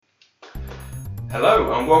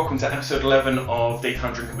Hello and welcome to episode 11 of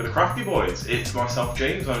Daytime Drinking with the Crafty Boys. It's myself,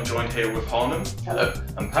 James. I'm joined here with Harnum. Hello.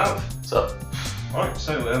 And Pav. What's up? Right,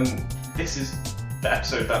 so this is the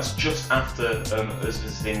episode that's just after us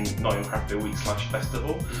visiting Nottingham Craft Beer Week /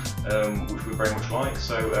 festival, which we very much like.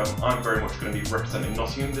 So I'm very much going to be representing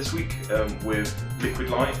Nottingham this week with Liquid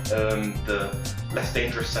Light, the Less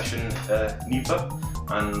Dangerous Session NEPA,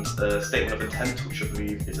 and Statement of Intent, which I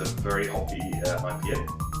believe is a very hoppy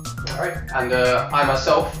IPA. Alright, and I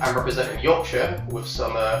myself am representing Yorkshire with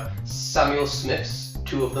some Samuel Smiths,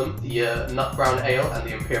 two of them, the Nut Brown Ale and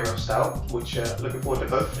the Imperial Stout, which looking forward to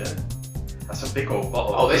both. Yeah. That's a big old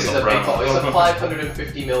bottle. Oh, this is a big bottle. It's a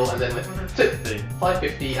 550ml, and then to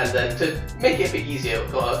 550, and then to make it a bit easier,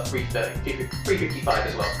 we've got a 355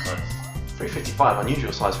 as well. Nice. 355,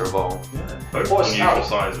 unusual size for a bottle. Yeah, both What's unusual out?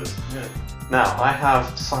 sizes. Yeah. Now, I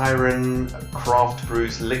have Siren Craft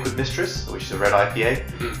Brew's Liquid Mistress, which is a red IPA,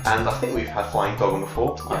 and I think we've had Flying Dog on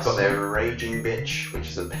before. I've Yes. got their Raging Bitch, which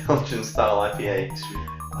is a Belgian style IPA.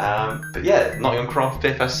 But yeah, Nottingham Craft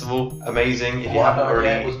Beer Festival, amazing. If you haven't already,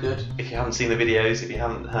 yeah, it was good. if you haven't seen the videos, if you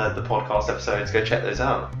haven't heard the podcast episodes, go check those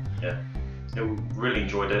out. Yeah, we really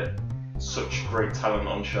enjoyed it. Such great talent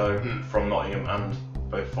on show from Nottingham and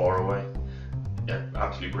both far away. Yeah,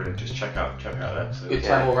 absolutely brilliant. Just check out that episode. Good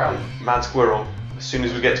time all round. Mad Squirrel. As soon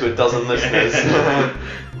as we get to a dozen listeners,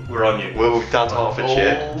 We're on you. we'll be down to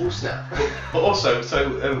Hertfordshire. Oh snap. But also,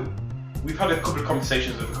 we've had a couple of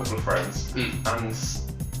conversations with a couple of friends, and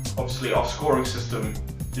obviously our scoring system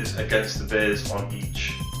is against the beers on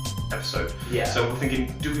each episode. Yeah. So we're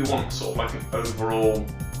thinking, do we want sort of like an overall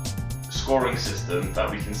scoring system that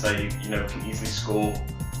we can say, can easily score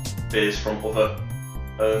beers from other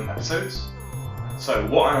episodes? So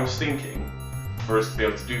what I was thinking for us to be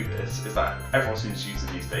able to do this is that everyone seems to use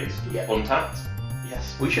it these days, Yeah. Untapped.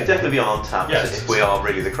 Yes, we should definitely be on tap Yes. if we are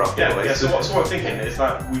really the Crafty Boys. Yeah, so what I'm thinking is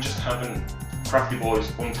that we just haven't Crafty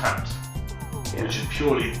Boys Untapped, which is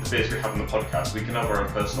purely the beers we have on the podcast. We can have our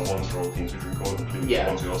own personal ones for all the things we drink, all including the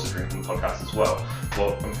ones we also drink on the podcast as well.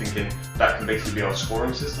 But I'm thinking that can basically be our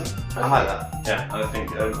scoring system. I like that. Yeah, and I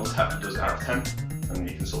think Untapped does out of 10, and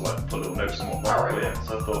you can sort of like put little notes and whatnot. Alright. But yeah,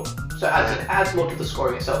 so I thought, So it adds more to the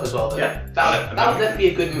scoring itself as well. Then. Yeah. That And would then we definitely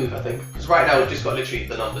be a good move, I think. Because right now we've just got literally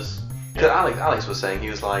the numbers. Because Alex was saying, he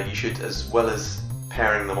was like, you should, as well as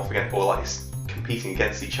pairing them off against, or like competing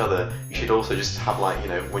against each other, you should also just have like,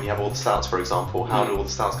 when you have all the stouts, for example, how do all the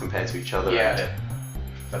stouts compare to each other? Yeah. yeah,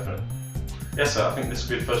 definitely. Yeah, so I think this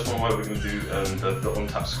will be the first one where we're going to do the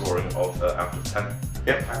Untapped scoring of out of 10.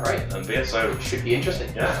 Alright. And yeah, so Should be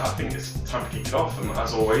interesting. yeah, I think it's time to kick it off. And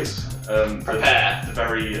as always, Prepare. the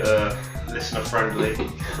very listener-friendly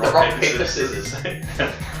rock, paper, scissors.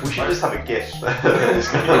 We should just have a GIF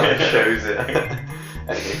that shows it.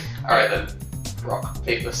 Anyway, Alright then. Rock,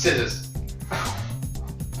 paper, scissors.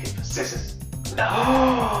 Paper, scissors.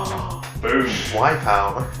 No. Boom! wipe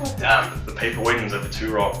out. Damn. The paper wins over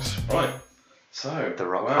 2 rocks. Right. So The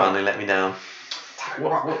rock wow. finally let me down.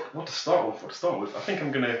 What to start with? I think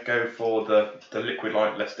I'm going to go for the Liquid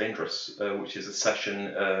Light Less Dangerous, which is a session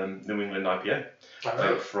New England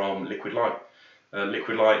IPA from Liquid Light.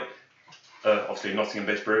 Liquid Light, obviously a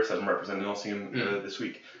Nottingham-based brewery, so I'm representing Nottingham this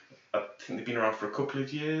week. I think they've been around for a couple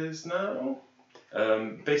of years now.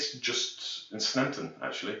 Based just in Sneinton,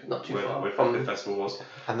 actually, Not too where far from the festival was.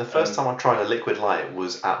 And the first time I tried a Liquid Light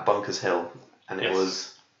was at Bunkers Hill, and it Yes.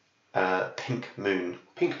 was Pink Moon.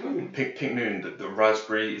 Pink Moon. Pink Moon, the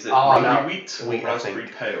raspberry, is it Oh, raspberry no. wheat or Wheat, I raspberry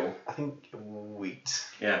think. pale? I think wheat.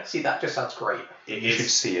 Yeah, See, that just sounds great. it You should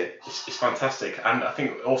is. see it. It's fantastic, and I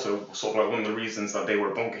think also sort of like one of the reasons that they were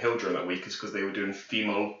at Bunker Hill during that week is because they were doing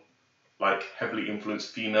female, like heavily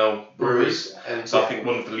influenced female breweries. And So I think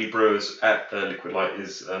one of the lead brewers at Liquid Light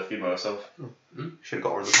is female herself. Should have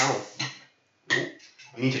got her on the panel.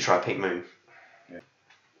 You need to try Pink Moon.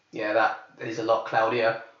 yeah, that is a lot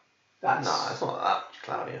cloudier. That's. No, it's not that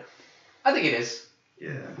cloudy. I think it is.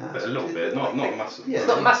 Yeah, No, but a little bit, not massive. Yeah. It's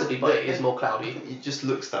not massively, but it is more cloudy. It just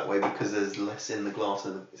looks that way because there's less in the glass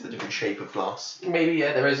and it's a different shape of glass. Maybe,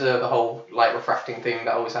 yeah, there is the whole light refracting thing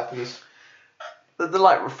that always happens. The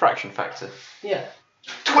light refraction factor. Yeah.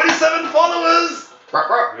 27 followers! Ruh,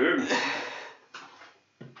 ruh. Boom.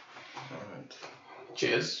 Alright.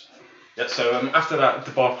 Cheers. Yeah, so after that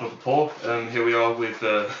debacle of the pour, here we are with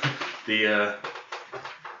the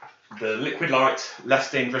Liquid Light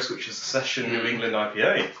Less Dangerous, which is a session New England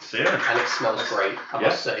IPA. So yeah, And it smells great, I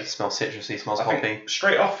must say. It smells citrusy, smells I hoppy. think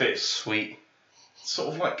straight off it's Sweet.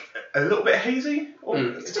 sort of like a little bit hazy. Or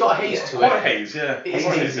It's got a haze to quite it. a haze, yeah. It is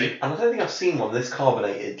Quite hazy. And I don't think I've seen one this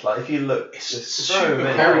carbonated. Like, if you look, It's there's super so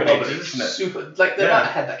many. carbonated. Carbonated, Isn't it? super, like the Yeah. amount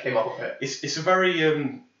of head that came up with it. It's a very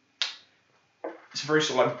it's a very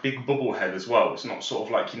sort of like big bubble head as well. It's not sort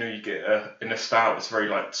of like, you get in a stout, it's very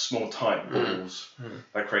like small tight bubbles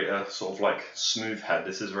that create a sort of like smooth head.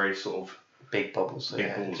 This is very sort of Big bubbles.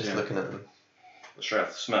 Big bubbles, Just yeah. looking at them. straight off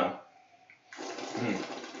the smell.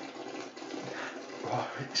 Oh,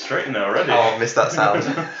 it's straight in there already. Oh, I missed that sound.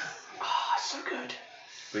 So good.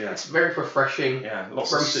 But yeah, It's very refreshing. yeah,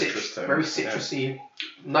 lots Very of citrus tones. very Yeah. citrusy.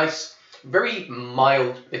 Nice. Very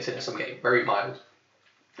mild bitterness I'm getting. Very mild.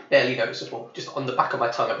 Barely noticeable. Just on the back of my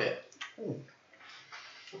tongue a bit.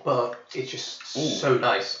 But it's just so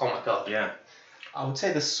nice. Oh my god. Yeah, I would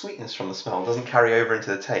say the sweetness from the smell doesn't carry over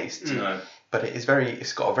into the taste, no, but it's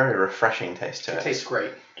got a very refreshing taste to it. It tastes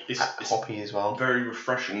great. it's Hoppy as well. very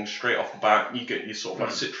refreshing straight off the bat. You get your sort of like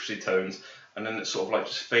citrusy tones, and then it sort of like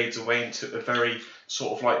just fades away into a very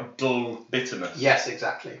sort of like dull bitterness. Yes,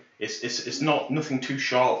 exactly. It's not nothing too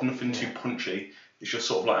sharp, nothing too punchy. It's just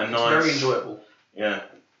sort of like a It's nice. very enjoyable. Yeah.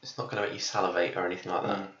 It's not going to make you salivate or anything like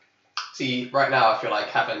that. See, right now I feel like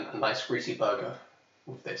having a nice greasy burger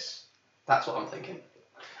with this. That's what I'm thinking.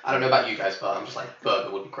 I don't know about you guys, but I'm just like, burger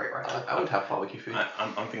would be great right now. I would have barbecue food.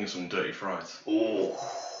 I'm thinking some dirty fries. Oh.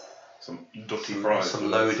 Some dirty fries. Some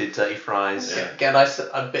loaded dirty fries. Yeah. Get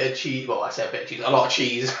a bit of cheese. Well, I say a bit of cheese. A lot of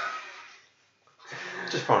cheese.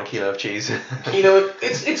 Just throw on a kilo of cheese.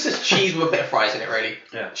 It's just cheese with a bit of fries in it, really.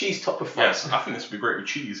 Yeah. Cheese topped with fries. Yes, I think this would be great with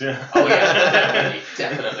cheese. Yeah. Oh yeah,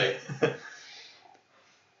 definitely.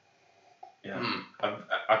 Yeah.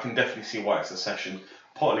 I can definitely see why it's a session.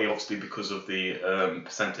 Partly, obviously, because of the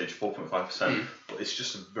percentage, 4.5%, but it's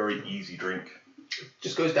just a very easy drink.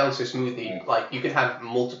 Just goes down so smoothly. Like you can have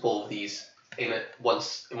multiple of these in one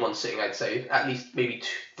sitting. I'd say at least maybe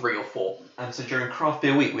 3 or 4. And so during Craft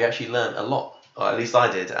Beer Week, we actually learned a lot. Or at least I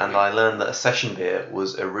did, and I learned that a session beer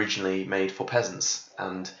was originally made for peasants,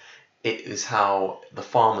 and it is how the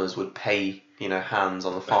farmers would pay, hands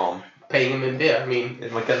on the farm. Paying them in beer. I mean,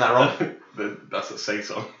 Am I getting that wrong? That's a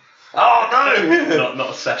say-song. Oh no!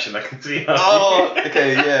 Not a session, I can see. Oh,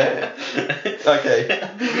 okay, yeah. Okay.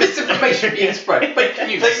 misinformation being spread. Fake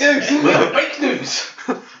news. Fake news. We have fake news.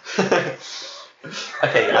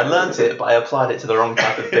 Okay, I learnt it, but I applied it to the wrong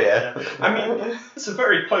type of beer. I mean, it's a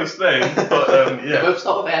very close name, but They yeah. both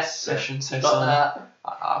start with S. Session, Not session. that.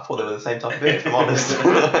 I thought they were the same type of beer, if I'm honest.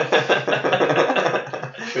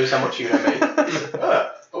 Shows how much you know, mate.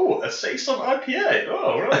 A say-song IPA.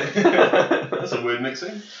 Oh, right. That's a weird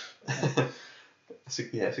mixing. It's a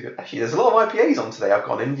good. Actually, there's a lot of IPAs on today. I've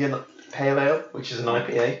got an Indian Pale Ale, which is an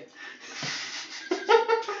IPA.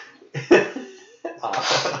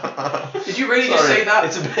 Did you really just say that?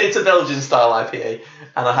 It's a Belgian style IPA,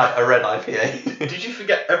 and I have a red IPA. Did you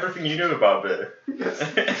forget everything you knew about beer?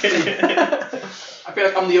 I feel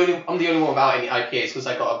like I'm the only one without any IPAs because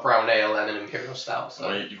I got a brown ale and an imperial stout.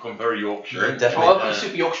 So. You've gone very Yorkshire. Yeah, definitely. Oh, I'm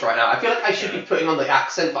super Yorkshire right now. I feel like I should be putting on the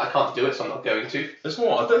accent, but I can't do it, so I'm not going to. There's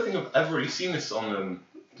more. I don't think I've ever really seen this on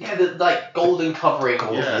Yeah, the like golden covering.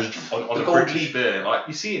 Gold leaf. on The a gold British leaf. beer. Like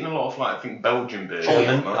you see it in a lot of I think Belgian beer.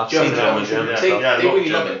 German. Yeah. I've seen German. German Yeah. They- stuff. Yeah, a they lot of really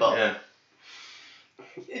love German, it, but- yeah.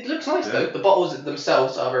 It looks nice Yeah. though. The bottles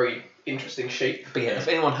themselves are very interesting shape. But yeah, if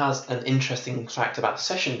anyone has an interesting fact about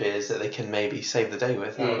session beers that they can maybe save the day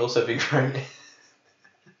with, that would also be great.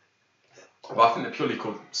 Well, I think they're purely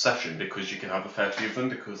called session because you can have a fair few of them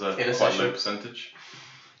because they're In a quite session. low percentage.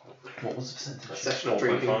 What was the percentage? A session of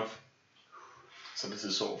drinking. 4.5. So this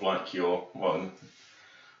is sort of like your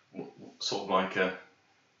sort of like a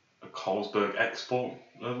Carlsberg export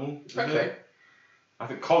level. Is Okay. it? I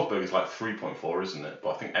think Carlsberg is like 3.4, isn't it? But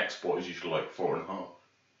I think export is usually like 4.5.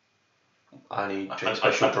 I only I, drink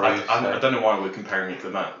special I brews. don't know why we're comparing it to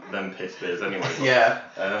them piss beers anyway. But, Yeah.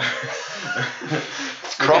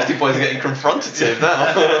 Crafty boys are getting confrontative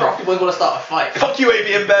now. Crafty boys want to start a fight. Fuck you,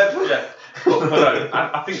 AB and Bev. yeah. But no,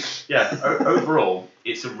 I think overall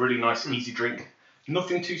it's a really nice, easy drink.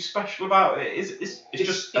 Nothing too special about it. It's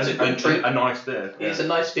just a good drink. a nice beer. It's a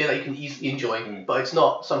nice beer that you can easily enjoy, but it's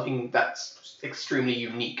not something that's extremely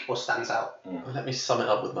unique or stands out. Let me sum it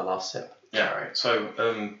up with my last sip. Yeah. Right. So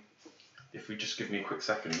if we just give me a quick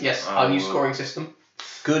second. Yes, I our new will- scoring system.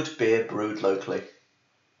 Good beer brewed locally.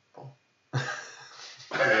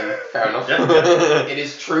 I mean, fair enough. Yeah. It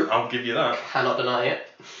is true. I'll give you that. Cannot deny it.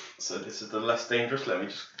 So this is the less dangerous. Let me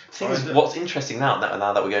just. Thing is, find it. what's interesting now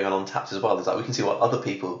that we're going on Tapped as well is that we can see what other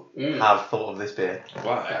people have thought of this beer.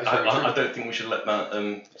 Wow, That is very true. I don't think we should let that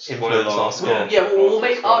spoil Influence our score. Yeah, we'll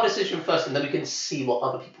make our decision first, and then we can see what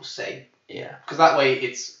other people say, Yeah. because that way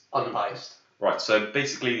it's unbiased. Right, so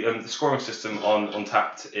basically the scoring system on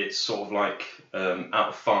Untapped, it's sort of like out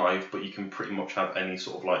of 5, but you can pretty much have any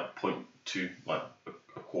sort of like point to like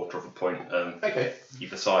a quarter of a point Okay.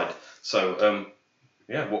 either side. So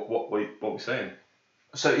yeah, what we saying?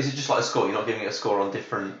 So is it just like a score? You're not giving it a score on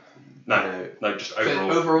different. No, You know, no, just For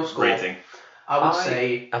overall, overall score, rating. I would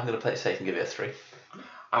say I'm going to play it safe and give it a 3.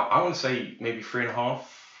 I want to say maybe 3.5.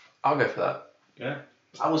 I'll go for that. Yeah.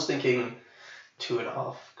 I was thinking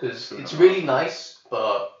 2.5 because 2.5. it's really nice,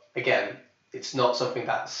 but again, it's not something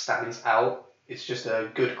that stands out. It's just a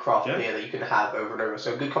good craft Yeah. beer that you can have over and over.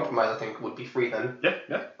 So a good compromise, I think, would be 3 then.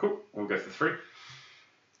 Yeah, cool. We'll go for 3.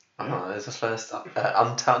 Oh, there's a first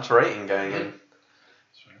Untapped rating going in.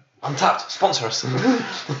 Untapped, sponsor us.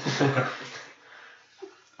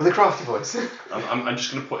 With a crafty voice. I'm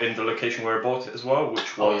just going to put in the location where I bought it as well,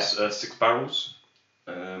 which was 6 Barrels,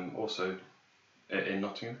 also in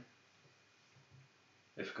Nottingham,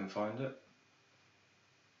 if I can find it.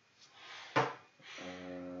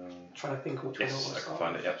 Trying to think which one it Yes, was. I can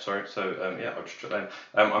find it. Yep, sorry. So I'll just put that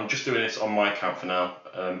in. I'm just doing this on my account for now,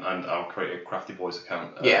 and I'll create a Crafty Boys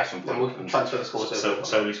account. At some point. then we can transfer the scores over.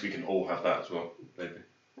 So at least we can all have that as well, maybe.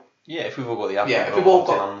 Yeah, if we've all got the app, if we've we've all logged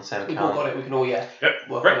in got on the same We've all account. got it. We can all Yep,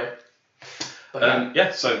 work great. on it.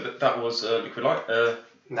 But So that was Liquid Light.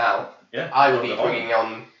 now Yeah. I will be the whole- bringing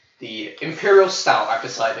on the Imperial Stout. I've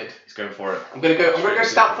decided. He's going for it. I'm gonna go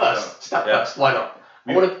stout first. Stout Yeah. first. Why not?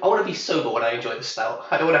 I want to be sober when I enjoy the stout.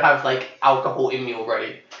 I don't want to have like alcohol in me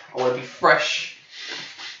already. I want to be fresh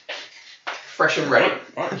and ready.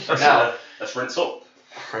 Right. Now- Let's rinse up.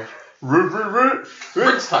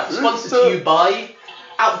 Rinse time, sponsored to you by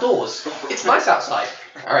Outdoors. It's nice outside.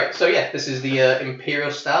 Alright, so yeah, this is the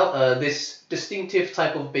Imperial Stout. This distinctive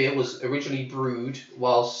type of beer was originally brewed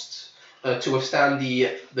whilst to withstand the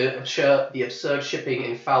absurd shipping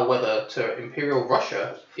in foul weather to Imperial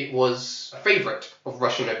Russia. It was a favourite of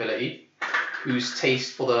Russian nobility, whose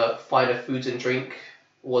taste for the finer foods and drink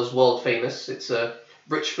was world famous. It's a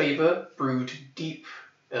rich flavour, brewed deep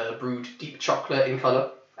chocolate in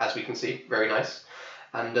colour, as we can see, very nice,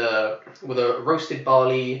 and with a roasted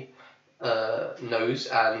barley nose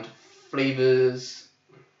and flavours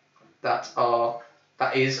that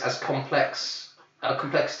is as complex a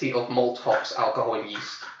complexity of malt, hops, alcohol, and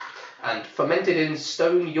yeast, and fermented in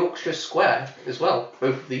stone Yorkshire Square as well.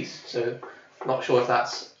 Both of these, so not sure if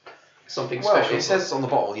that's something Well, special. it says on the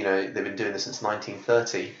bottle, they've been doing this since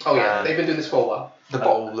 1930. Oh yeah, and they've been doing this for a while. the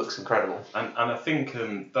bottle looks incredible. And I think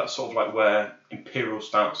that's sort of like where Imperial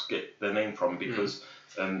Stouts get their name from, because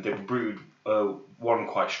they were brewed one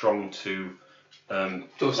quite strong to withstand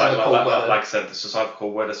the cold weather. like I said, the survived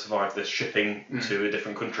cold weather, survived the shipping to a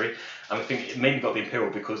different country, and I think it mainly got the Imperial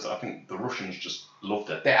because I think the Russians just loved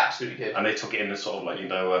it, They absolutely did. and they took it in as sort of like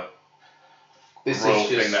This royal is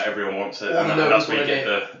just thing that everyone wants it, all and the that's nobles where you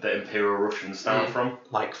wanted get the Imperial Russian Stout from.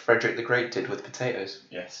 Like Frederick the Great did with potatoes.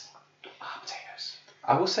 Yes. potatoes.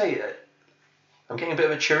 I will say, I'm getting a bit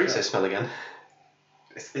of a chorizo smell again.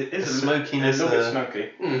 It is The a smokiness, little bit smoky.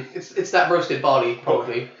 It's that roasted barley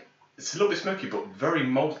probably. It's a little bit smoky, but very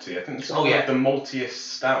malty. I think it's Oh, one yeah. of the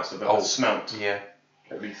maltiest stouts I've ever smelt, Yeah.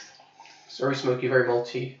 at least. It's very smoky, very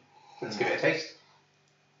malty. Let's give it a taste.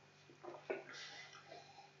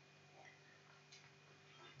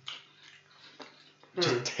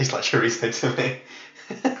 Just tastes like chorizo to me.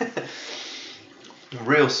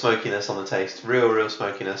 Real smokiness on the taste. Real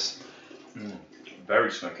smokiness.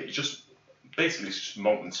 Very smoky. It's just basically it's just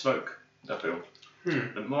molten smoke, I feel.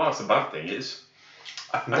 Well, that's a bad thing. Is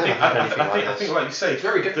I've never had anything like I this. think, like you say, It's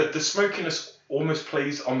very different. the smokiness almost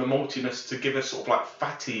plays on the maltiness to give a sort of like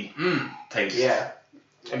fatty taste. Yeah.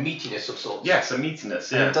 A meatiness of sorts. Yes, a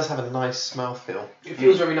meatiness. And Yeah. it does have a nice mouthfeel. It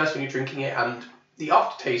feels very nice when you're drinking it, and the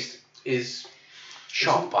aftertaste is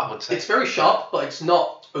Sharp, I would say. It's very sharp, but it's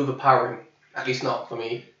not overpowering. At least not for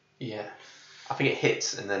me. Yeah. I think it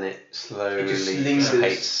hits and then it slowly just lingers.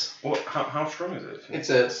 dissipates. How strong is it? It's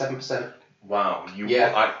a 7%. Wow.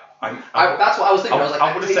 Yeah. I That's what I was thinking. I was like,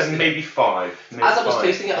 I would have said tasted it. maybe 5. Maybe As I was 5.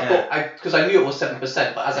 tasting it, I thought, because I knew it was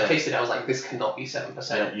 7%, but as I Yeah. tasted it, I was like, this cannot be 7%.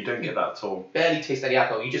 Yeah, you don't get that at all. Barely taste any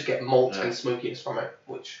alcohol. You just get malt Yeah. and smokiness from it,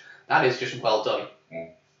 which that is just well done.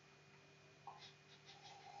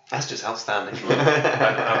 That's just outstanding.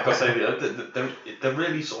 I've got to say, they're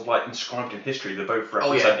really sort of like inscribed in history. They're both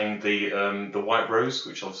representing the White Rose,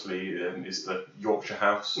 which obviously is the Yorkshire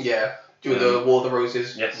house. Yeah, during the War of the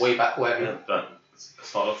Roses, Yes. way back when. Yeah, that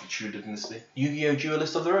started off the Tudor dynasty. Yu-Gi-Oh!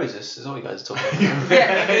 Duelist of the Roses is all you guys are talking about.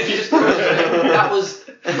 Yeah, you just that was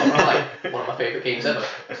not gonna lie, one of my favourite games ever.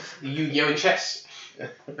 The Yu-Gi-Oh! And chess.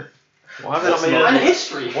 Why have they not What's made not- And a,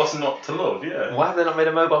 history. What's not to love? Yeah. Why have they not made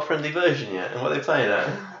a mobile friendly version yet? And what are they playing at?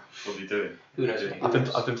 What are you doing? Who knows?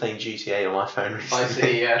 I've been playing GTA on my phone recently. Vice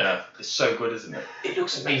City, yeah. Yeah, it's so good, isn't it? It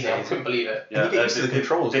looks amazing. I couldn't believe it. Yeah, you get used to the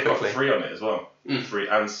controls They've got quickly. 3 on it as well. 3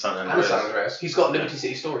 and San And Andreas. San Andreas. He's got Liberty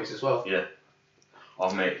City Stories as well. Yeah.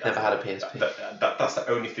 Oh mate, Never had a PSP. That's the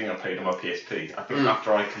only thing I played on my PSP. I think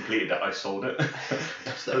after I completed it, I sold it.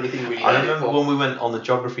 That's the only thing really. I remember when we went on the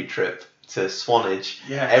geography trip to Swanage,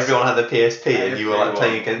 Yes. everyone had the PSP and you were like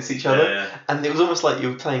playing against each other. Yeah. And it was almost like you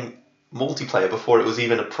were playing multiplayer before it was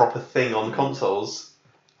even a proper thing on consoles.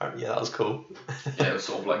 Yeah, that was cool. Yeah, it was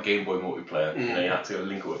sort of like Game Boy multiplayer. You know, you had to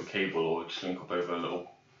link it with a cable or just link up over a little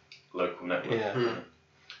local network. Yeah.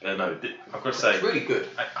 No, I've got to say, It's really good.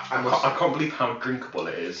 I can't believe how drinkable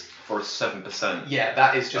it is for a 7%. Yeah,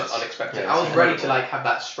 that is just That's- unexpected. yeah, I was it's ready to incredible. like have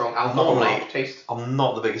that strong alcohol Normally- taste. I'm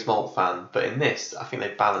not the biggest malt fan, but in this, I think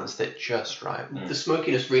they balanced it just right. The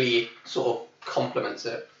smokiness really sort of complements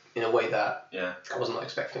it in a way that Yeah. I was not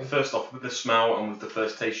expecting. First off, with the smell and with the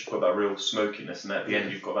first taste, you've got that real smokiness, and at the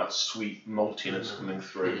end, you've got that sweet maltiness coming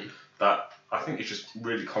through. That I think is just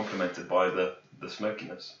really complemented by the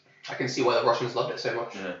smokiness. I can see why the Russians loved it so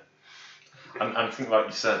much. Yeah. And I think, like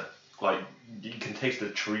you said, like you can taste the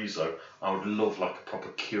chorizo. I would love like a proper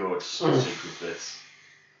cured sausage with this.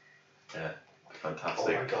 Yeah, Oh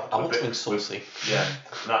fantastic. my god. I want bit- something saucy. Yeah,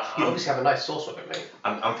 You obviously have a nice sauce with it, mate.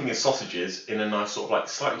 I'm thinking sausages in a nice sort of like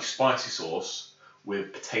slightly spicy sauce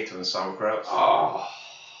with potato and sauerkraut. Oh.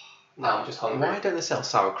 Now I'm just hungry. Why don't they sell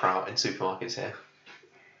sauerkraut in supermarkets here?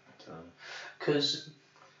 Because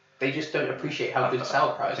they just don't appreciate how good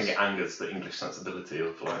sauerkraut I is. think it angers the English sensibility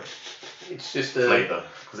of like It's just a. flavour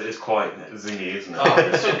because it is quite zingy, isn't it? Oh,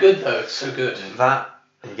 it's so good though. It's so good. That,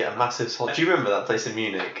 and you get a massive sausage. Do you remember that place in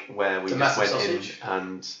Munich where we The just massive went sausage. in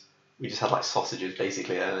and we just had like sausages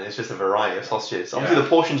basically, and it's just a variety of sausages. Obviously, Yeah. the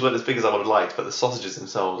portions weren't as big as I would have liked, but the sausages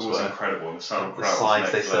themselves It was were. incredible. And the The sauerkraut was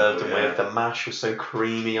sides they next served level, them yeah. with, the mash was so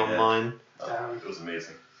creamy on Yeah. mine. It was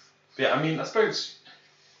amazing. But yeah, I mean, I suppose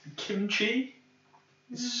kimchi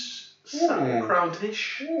is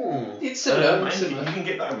sauerkraut-ish. It's similar. And it's you similar. can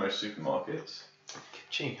get that in most supermarkets.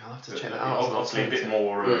 Gee, I'll have to But, check that out. obviously a bit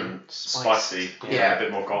more spicy, Yeah. a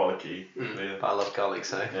bit more garlicky. Mm. But yeah. But I love garlic,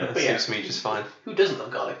 so Yeah. it But yeah. suits me just fine. Who doesn't love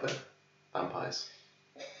garlic though? Vampires.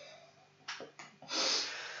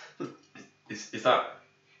 Is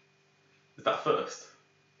that first?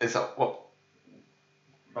 Is that what?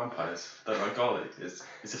 Vampires don't like garlic. Is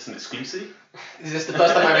this an exclusive? Is this the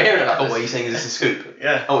first time I'm ever hearing about Oh, this? what are you saying? Is this a scoop?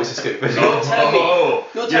 Yeah. Oh, it's a scoop. You're telling me.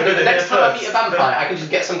 You're telling me the next time I meet a a vampire, I can just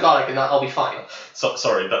get some garlic and I'll be fine.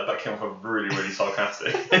 Sorry, that came off really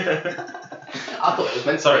sarcastic. I thought it was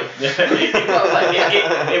meant to Sorry. be.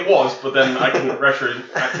 Yeah, it was, but then I can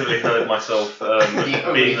retroactively heard myself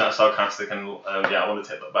being that sarcastic, and I want to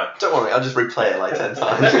take that back. Don't worry, I'll just replay it like 10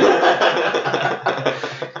 times.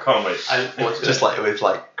 Can't wait. I look forward to Just it. like with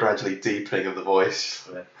like gradually deepening of the voice.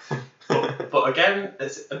 But again,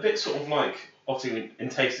 it's a bit sort of like, obviously in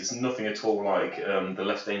taste it's nothing at all like the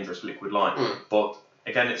less dangerous Liquid Light, but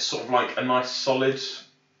again it's sort of like a nice solid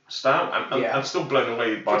stout. I'm still blown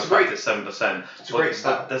away by It's the fact great. it's 7%. It's a great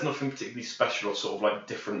stout. But there's nothing particularly special or sort of like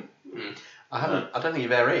different. I don't think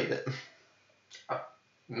you've aerated it.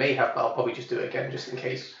 May have, but I'll probably just do it again just in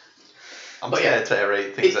case. I'm But scared to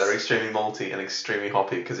aerate things that it's- are extremely malty and extremely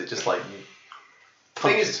hoppy because it just like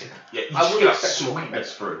Thing is, punches you. Yeah, you I just would get that expect more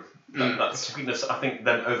sweetness through. Mm. That sweetness, I think,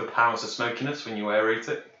 then overpowers the smokiness when you aerate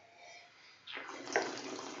it.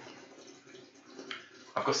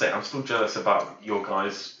 I've got to say, I'm still jealous about your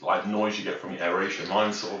guys' like noise you get from your aeration.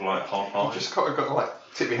 Mine's sort of like half-hearted. got to like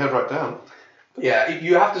tip your head right down. Yeah,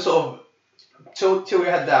 you have to sort of tilt your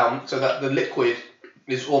head down so that the liquid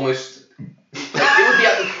is almost. Like, it would be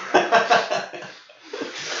at the.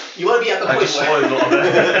 You want to be at the I point just swallowed a lot of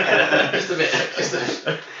it. just a bit.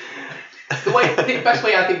 The best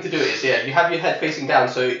way I think to do it is you have your head facing down.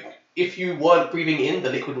 So if you weren't breathing in, the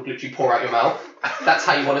liquid would literally pour out your mouth. That's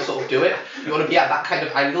how you want to sort of do it. You want to be at that kind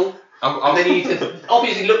of angle, and then you need to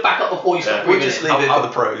obviously look back up before you start We'll breathing just in. leave it for the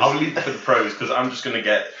pros. I'll leave it for the pros because I'm just going to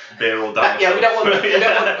get beer all down. Yeah, we don't want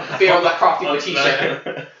beer on that crafty boy No.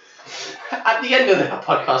 t-shirt. At the end of the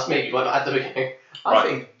podcast, maybe, but not at the beginning. I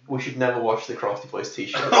think we should never wash the Crafty Boys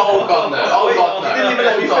t-shirt. Oh god no! Oh god no! You didn't even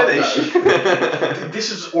let me Oh, God, finish. This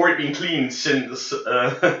has already been cleaned since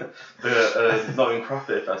the Nottingham Craft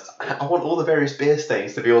Beer Festival. I want all the various beer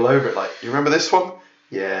stains to be all over it. Like, you remember this one?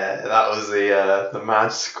 Yeah, that was the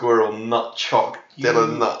Mad Squirrel Nut Choc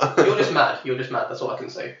Dylan Nut. You're just mad. You're just mad. That's all I can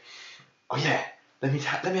say. Oh yeah, let me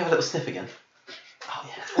have a little sniff again. Oh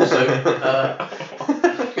yeah. Also,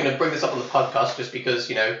 I'm going to bring this up on the podcast just because,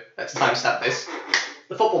 let's timestamp this.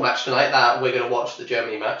 The football match tonight that we're going to watch, the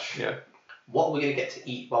Germany match. Yeah. What are we going to get to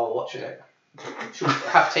eat while we're watching it? Should we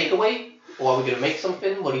have takeaway? Or are we going to make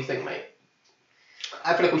something? What do you think, mate?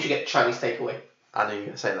 I feel like we should get Chinese takeaway. I knew you were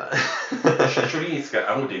going to say that. Surely you need to get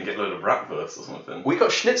Aldi and get a load of bratwurst or something. We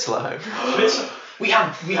got schnitzel at home. We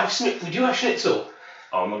do have schnitzel.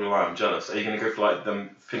 Oh, I'm not gonna lie, I'm jealous. Are you gonna go for like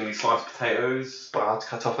them thinly sliced potatoes?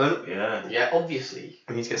 Bratkartoffeln. Yeah. Yeah, obviously.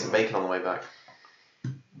 We need to get some bacon on the way back.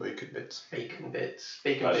 Bacon bits. Bacon bits.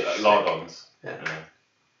 Bacon Like bits. lardons. Yeah.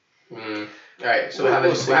 Alright, so We'll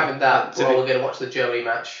we're see. having that To while be- we're going to watch the Germany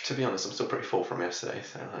match To be honest, I'm still pretty full from yesterday.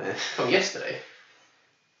 So from yesterday.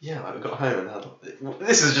 yeah, like we got home and had.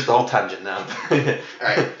 This is just a whole tangent now.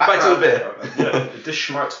 Alright, Back to the beer. Yeah. Das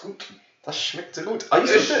schmeckt gut. Das schmeckt so gut. I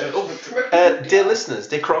used to. Dear listeners,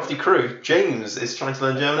 dear crafty crew, James is trying to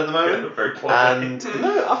learn German at the moment. Yeah, very poorly. And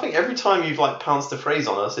no, I think every time you've like pounced a phrase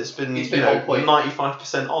on us, it's been, It's been on point.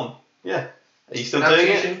 95% on. Yeah. Are you still doing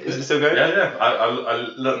it? Is it still going? Yeah. I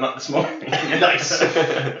learned that this morning. Nice.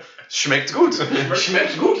 Schmeckt gut.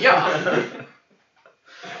 Schmeckt gut, ja.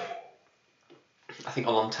 I think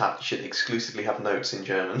on Tap you should exclusively have notes in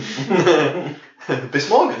German. Bis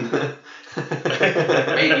morgen.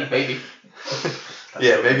 Maybe.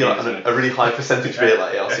 Yeah, maybe like a really high percentage beer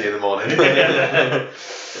like I'll see you in the morning.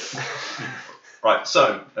 Right,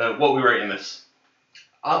 so what are we rating this?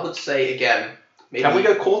 I would say again, maybe Can we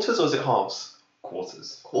go quarters or is it halves?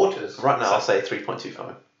 Quarters. quarters. Right now I'll say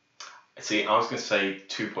 3.25. See, I was going to say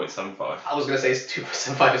 2.75. I was going to say it's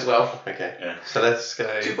 2.75 as well. Okay. Yeah. So let's go.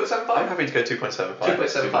 2.75? I'm happy to go 2.75.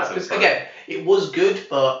 2.75. Because again, it was good,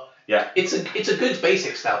 but Yeah. it's a good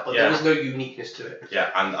basic stout, but Yeah. there was no uniqueness to it. Yeah,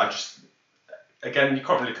 and I just, again, you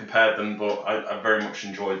can't really compare them, but I very much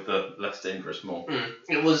enjoyed the less dangerous more.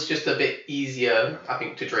 It was just a bit easier, I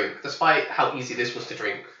think, to drink, despite how easy this was to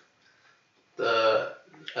drink. The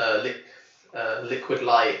liquid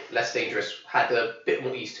light, less dangerous, had a bit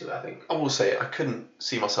more ease to it, I think. I will say I couldn't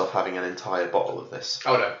see myself having an entire bottle of this.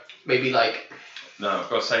 Oh no, maybe like No, I've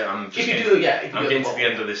got to say, I'm just if you getting, do, yeah. If you I'm do getting the to the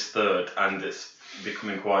end of this third, and it's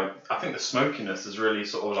becoming quite. I think the smokiness is really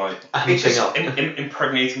sort of like It's just- up.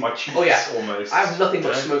 impregnating my cheeks. Oh, yeah. Almost. I have nothing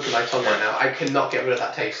but Yeah. smoke in my tongue right now. I cannot get rid of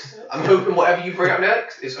that taste. I'm hoping whatever you bring up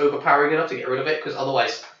next is overpowering enough to get rid of it, because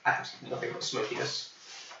otherwise I have nothing but smokiness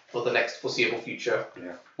for the next foreseeable future.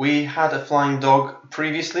 We had a Flying Dog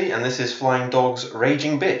previously, and this is Flying Dog's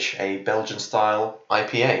Raging Bitch, a Belgian style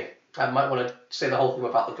IPA. I might want to say the whole thing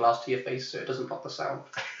without the glass to your face so it doesn't block the sound.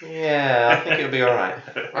 Yeah, I think it'll be alright.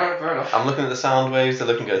 Alright, fair enough. I'm looking at the sound waves, they're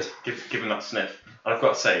looking good. Given that sniff, and I've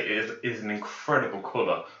got to say, it is an incredible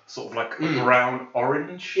colour, sort of like a brown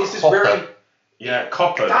orange. It's this Copper. very... Yeah,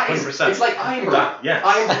 copper. That is... 100%. It's like iron brew. Yes.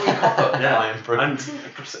 Iron brew copper. Yeah. Iron brew. And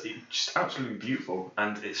it's just absolutely beautiful,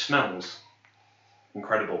 and it smells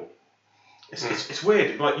incredible. It's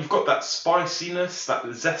weird. Like you've got that spiciness, that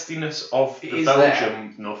zestiness of It the is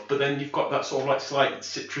Belgium stuff, but then you've got that sort of like slight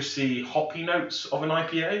citrusy, hoppy notes of an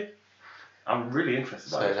IPA. I'm really interested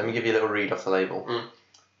So by it. let me give you a little read off the label. Mm.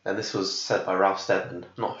 And this was said by Ralph Steadman.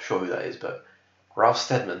 I'm not sure who that is, but Ralph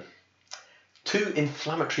Steadman. 2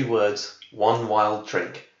 inflammatory words, 1 wild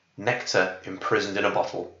drink. Nectar imprisoned in a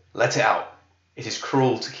bottle. Let it out. It is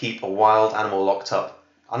cruel to keep a wild animal locked up.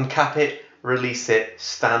 Uncap it, release it,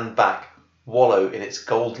 stand back. Wallow in its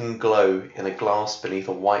golden glow in a glass beneath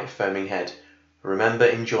a white foaming head. Remember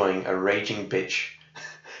enjoying a raging bitch.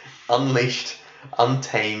 Unleashed,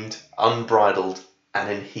 untamed, unbridled, and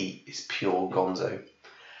in heat is pure gonzo.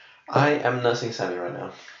 I am nursing Sammy right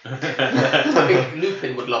now. I think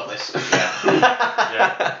Lupin would love this.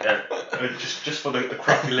 Yeah. Just for the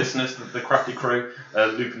crafty listeners, the crafty crew,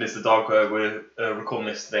 Lupin is the dog. We're recording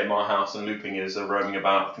this today at my house, and Lupin is roaming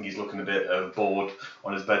about. I think he's looking a bit bored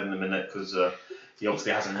on his bed in a minute because he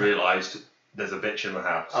obviously hasn't realised there's a bitch in the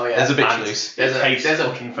house. Oh yeah. There's a bitch And loose. It tastes there's a-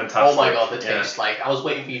 fucking fantastic. Oh my god, the Yeah. taste. Like, I was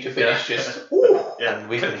waiting for you to finish Yeah. just... Ooh. Yeah. And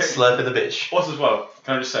we've been slurping the bitch. Also as well,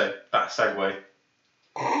 can I just say, that segue.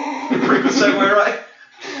 Pretty good segue, right?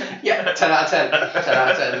 Yeah, 10 out of 10. 10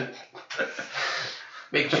 out of 10.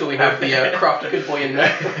 Making sure we have the crafty good boy in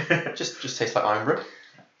there. Just tastes like iron brew.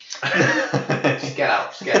 Just get out.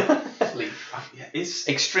 Just get out. Just leave. Yeah, it's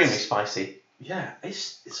Extremely spicy. Yeah,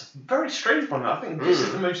 it's a very strange one. I think this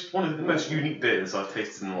is one of the most unique beers I've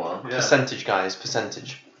tasted in a while. Yeah. Percentage, guys.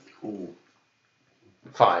 Percentage. Ooh.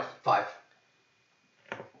 5. 5.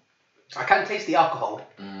 I can taste the alcohol,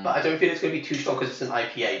 but I don't feel it's going to be too strong because it's an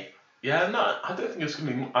IPA. Yeah, no, I don't think it's going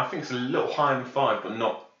to be. I think it's a little higher than 5, but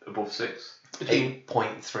not above 6. Between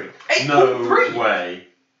 8.3. 8.3. No way.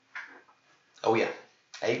 Oh yeah.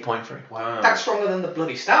 8.3. Wow. That's stronger than the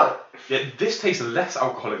bloody stout. Yeah, this tastes less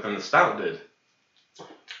alcoholic than the stout did.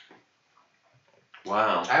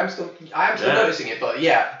 Wow. I am still Yeah. noticing it, but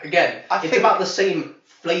yeah, again, I it's think- about the same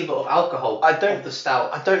flavour of alcohol I don't- of the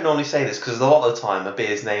stout. I don't normally say this because a lot of the time a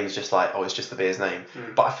beer's name is just like, oh, it's just the beer's name.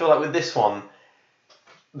 But I feel like with this one,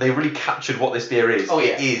 they really captured what this beer is. Oh,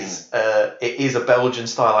 yeah. It is a Belgian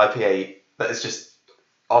style IPA that is just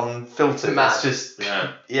unfiltered. Mad. It's just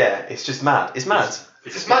Yeah. it's just mad. It's mad.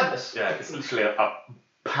 It's just madness. Yeah, it's literally a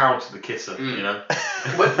pound to the kisser, you know.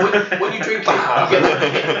 When you drink it, you get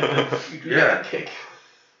that kick. You get that kick.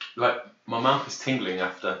 Like my mouth is tingling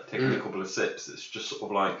after taking a couple of sips. It's just sort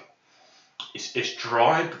of like it's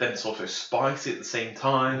dry, but then it's also spicy at the same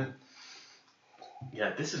time.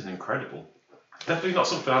 Yeah, this is incredible. Definitely not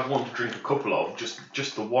something I'd want to drink a couple of,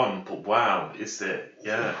 just the one. But wow, is it?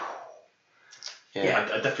 Yeah. Yeah.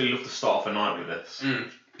 I definitely love to start off a night with this.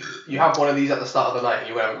 You have one of these at the start of the night and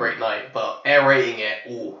you're going to have a great night, but aerating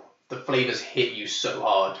it, the flavours hit you so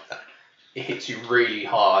hard. It hits you really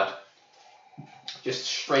hard. Just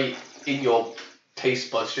straight in your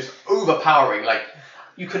taste buds, just overpowering. Like,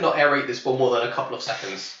 you could not aerate this for more than a couple of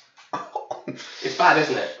seconds. It's bad,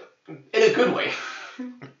 isn't it? In a good way.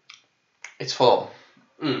 It's full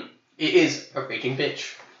on. It is a raging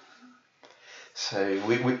bitch. So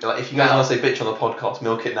we like, if you guys want to say bitch on the podcast,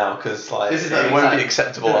 milk it now, because like This is it won't be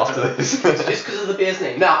acceptable after this. It's just because of the beer's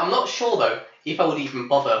name. Now, I'm not sure though if I would even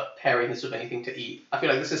bother pairing this with anything to eat. I feel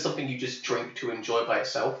like this is something you just drink to enjoy by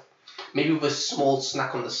itself. Maybe with a small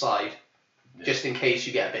snack on the side, just in case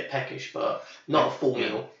you get a bit peckish, but not a full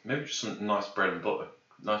meal. Maybe just some nice bread and butter,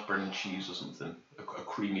 nice bread and cheese or something, a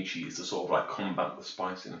creamy cheese to sort of like combat the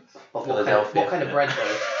spiciness. But what kind of bread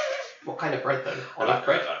though? What kind of bread though? Olive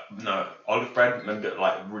bread? No, olive bread, maybe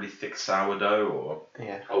like really thick sourdough or...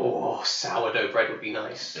 Yeah. Oh, sourdough bread would be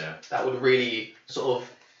nice. Yeah. That would really sort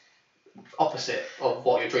of opposite of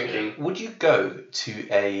what you're drinking. Would you go to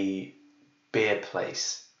a beer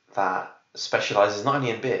place that specialises not only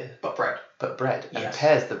in beer But bread. but bread and Yes.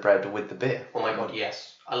 pairs the bread with the beer? Oh my god,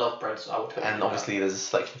 yes. I love bread, so I would totally And do that. obviously there's a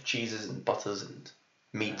selection of cheeses and butters and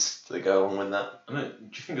meats that go along with that. I mean, do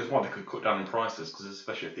you think as well they could cut down the prices, because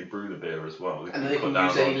especially if they brew the beer as well, And then they can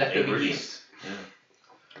use any leftover yeast.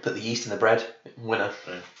 Yeah. Put the yeast in the bread, winner.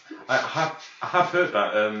 I have heard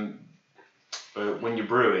that when you're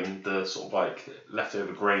brewing, the sort of like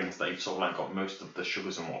leftover grains that you've sort of like got most of the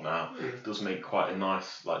sugars and whatnot, does make quite a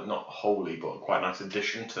nice, like not wholly, but quite a nice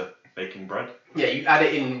addition to baking bread. Yeah, you add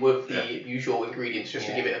it in with the usual ingredients just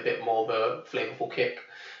to give it a bit more of a flavourful kick.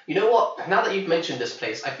 You know what? Now that you've mentioned this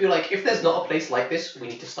place, I feel like if there's not a place like this, we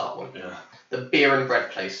need to start one. Yeah. The beer and bread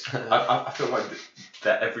place. I feel like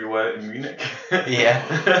they're everywhere in Munich. Yeah.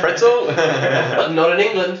 Pretzel? But not in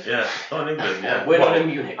England. Yeah, not in England, yeah. We're not in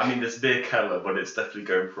Munich. I mean, there's Beer Keller, but it's definitely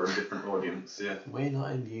going for a different audience, yeah. We're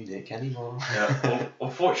not in Munich anymore. Yeah, well,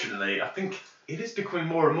 unfortunately, I think it is becoming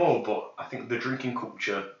more and more, but I think the drinking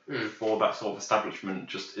culture for that sort of establishment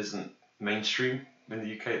just isn't mainstream in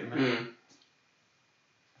the UK at the minute.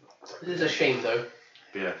 This is a shame though.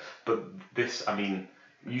 Yeah, but this, I mean,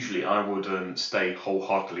 usually I would stay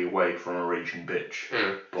wholeheartedly away from a raging bitch,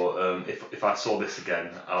 but if I saw this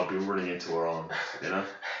again, I'll be running into her arms, you know?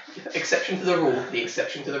 Exception to the rule. The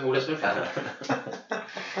exception to the rule has been found.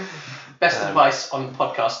 Best advice on the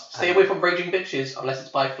podcast. Stay away from raging bitches unless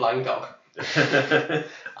it's by flying dog.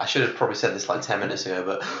 I should have probably said this like 10 minutes ago,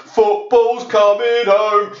 but football's coming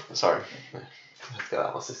home! Sorry. I have to get that out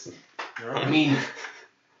of my system. I mean,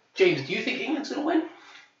 James, do you think England's going to win?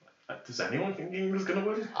 Does anyone think England's going to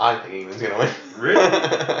win? I think England's going to win. Really?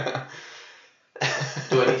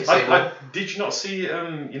 Do I need to say more? Did you not see,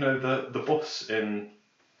 the bus in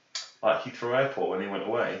like Heathrow Airport when he went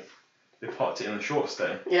away? They parked it in the short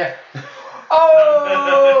stay. Yeah.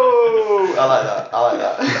 Oh! I like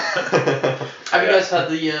that. Have you guys heard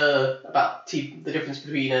the about the difference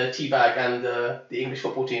between Teabag and the English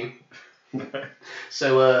football team?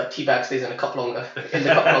 So Teabag stays in the cup longer.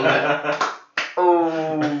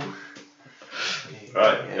 Oh.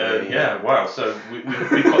 Right. Wow. So we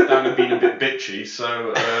got down and been a bit bitchy.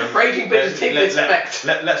 So raging bitch take its effect.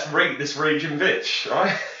 Let's rate this raging bitch,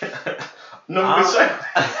 right? Number 7.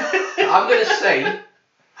 I'm gonna say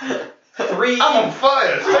 3. I'm on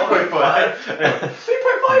fire. 3.5. 3.5.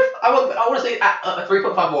 I want to say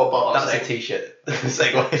 3.5 or above. That's a t-shirt.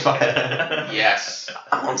 Segway fire. Yes.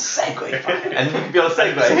 I'm on Segway fire. And you can be on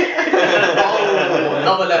Segway. Oh,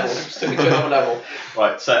 another level. Just took it to another level.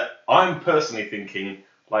 Right. So I'm personally thinking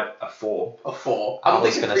like a 4. A 4. I I'm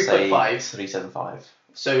was thinking going to say 3.5. 3.75.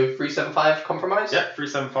 So 3.75 compromise? Yeah,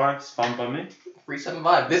 3.75 is fine by me.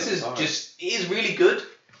 3.75. This is just, it is really good,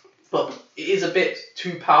 but it is a bit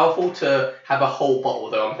too powerful to have a whole bottle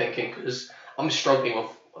though, I'm thinking, because I'm struggling with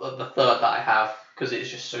the third that I have, because it's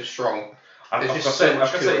just so strong. I've got to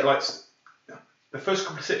say, like, the first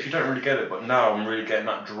couple of sips you don't really get it, but now I'm really getting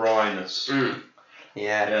that dryness. Yeah.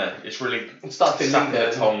 Yeah, it's really It starts to snapping linger.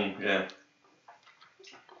 the tongue, yeah.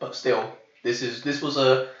 But still, this was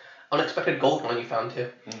a unexpected gold mine you found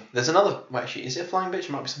here. There's another. Well, actually, is it a flying bitch? It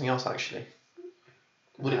might be something else actually.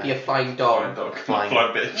 Would it be a flying dog? Flying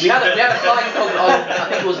bitch. We had a flying dog on, I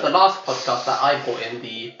think it was the last podcast that I bought in,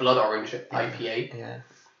 the Blood Orange IPA. Yeah.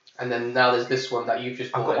 And then now there's this one that you've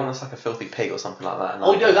just bought I've got in. one that's like a filthy pig or something like that.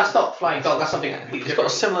 Oh no, that's not flying dog, that's something completely It's got a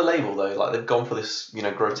different. similar label though, like they've gone for this,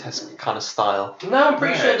 grotesque kind of style. No, I'm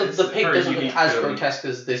pretty Yeah, sure it's the a pig very doesn't look unique, as grotesque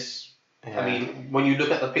as this. Yeah. I mean, when you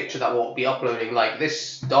look at the picture that we'll be uploading, like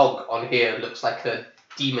this dog on here looks like a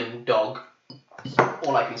demon dog. That's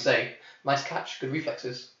all I can say. Nice catch, good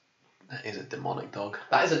reflexes. That is a demonic dog.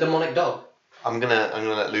 That is a demonic dog. I'm gonna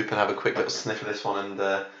let Lupin have a quick little sniff of this one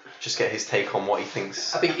and just get his take on what he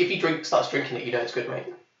thinks. I think if he starts drinking it, you know it's good, mate.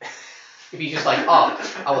 If he's just like,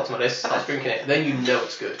 I want some of this, starts drinking it, then you know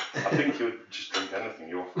it's good. I think you would just drink anything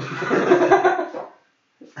you offer.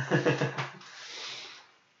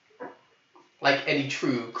 Like any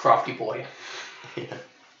true crafty boy. Yeah.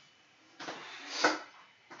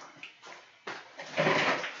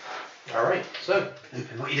 Alright, so.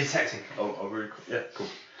 Lupin, what are you detecting? Oh, really cool. Yeah, cool.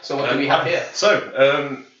 So what do we have here?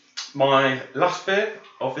 So, my last beer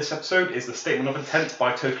of this episode is the Statement of Intent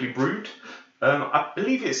by Totally Brewed. I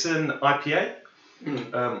believe it's an IPA.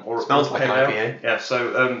 Or Smells like an pale ale. IPA. Yeah,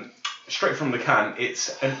 so straight from the can,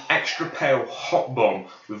 it's an extra pale hot bomb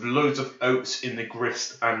with loads of oats in the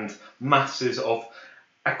grist and masses of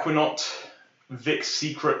Equinox, Vic's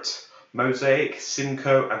Secret, Mosaic,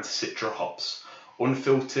 Simcoe and Citra hops.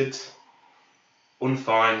 Unfiltered,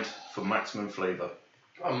 unfined for maximum flavour.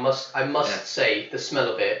 I must say, the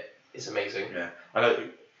smell of it is amazing. Yeah,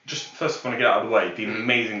 and just first I want to get out of the way, the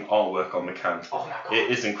amazing artwork on the can. Oh my god.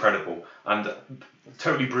 It is incredible, and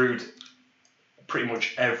Totally Brewed. Pretty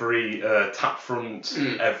much every tap front,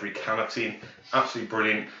 every can I've seen, absolutely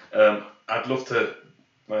brilliant. I'd love to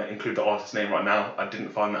include the artist's name right now. I didn't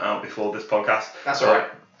find that out before this podcast. That's alright.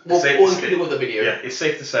 We'll include it with the video. Yeah, it's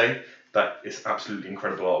safe to say that it's absolutely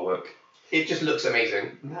incredible artwork. It just looks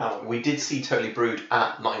amazing. Now, we did see Totally Brewed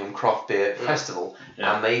at Nottingham Craft Beer Festival,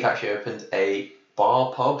 and they've actually opened a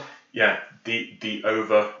bar pub. Yeah, the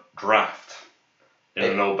Overdraft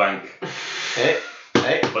in an old bank. Hey.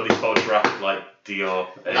 But they spelled draft like DR.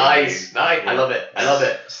 Nice. I love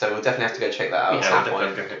it. So we'll definitely have to go check that out. Yeah, at some we'll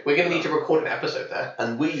point. definitely We're going to need to record an episode there.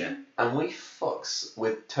 And we fucks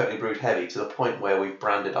with Totally Brewed Heavy to the point where we've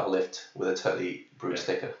branded our lift with a Totally Brewed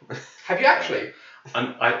sticker. Have you actually?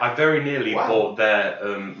 And I very nearly bought their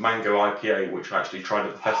mango IPA, which I actually tried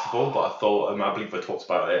at the festival, but I thought, I believe I talked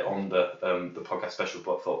about it on the podcast special,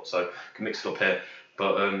 but I thought, so I can mix it up here.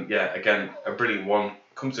 But yeah, again, a brilliant one.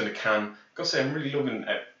 Comes in a can. Gotta say, I'm really loving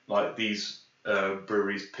like these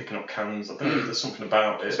breweries picking up cans. I think there's something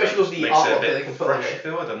about it. Especially with the makes it a artwork bit that they can put on fresh, it. I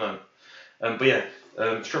feel, I don't know. But yeah,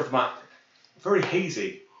 straight from that, very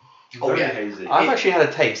hazy. Very hazy. I've actually had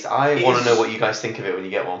a taste. I want to know what you guys think of it when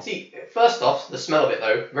you get one. See, first off, the smell of it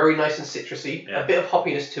though, very nice and citrusy. Yeah. A bit of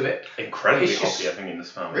hoppiness to it. Incredibly It's just- hoppy, I think, in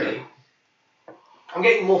this family. Really. I'm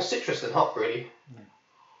getting more citrus than hop, really.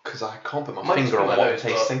 Because I can't put my Might finger just on be what my I'm nose, but-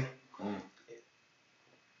 tasting.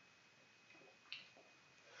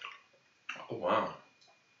 Oh, wow.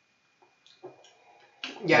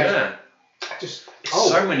 Yeah. Just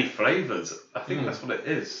So many flavours. I think that's what it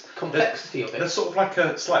is. complexity of it. There's sort of like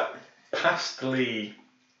a slight pastely-esque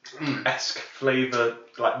flavour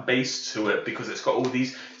like base to it because it's got all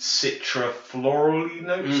these citra florally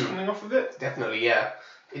notes coming off of it. Definitely, yeah.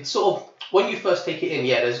 It's sort of, when you first take it in,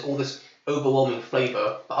 yeah, there's all this overwhelming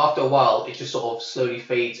flavour, but after a while it just sort of slowly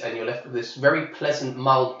fades and you're left with this very pleasant,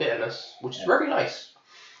 mild bitterness, which is very nice.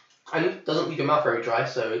 And it doesn't leave your mouth very dry,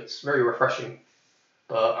 so it's very refreshing.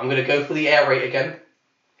 But I'm going to go for the air rate again.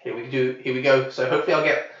 Here we go. So hopefully I'll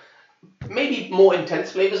get maybe more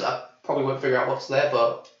intense flavours. I probably won't figure out what's there,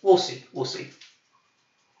 but we'll see.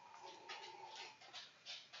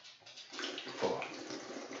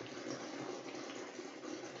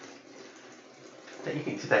 Don't you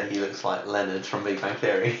think today he looks like Leonard from Big Bang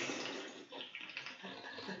Theory?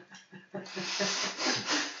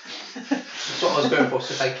 That's what I was going for,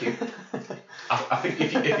 so thank you. I think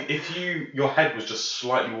if your head was just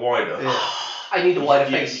slightly wider, I need a wider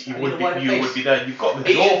face. you would be there. You've got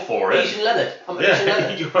the jaw for it. Asian Leonard. I'm Asian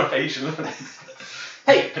Leonard. You are Asian Leonard.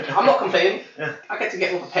 Hey, I'm not complaining. Yeah. I get to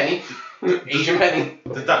get with a penny. Asian penny.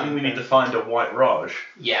 Does that mean we need to find a white Raj?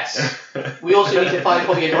 Yes. We also need to find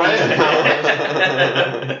probably an Asian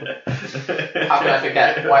Raj. How can I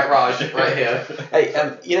forget? White Raj, right here. Hey,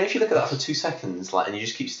 if you look at that for 2 seconds, like, and you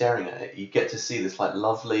just keep staring at it, you get to see this like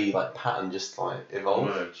lovely like pattern just like evolve.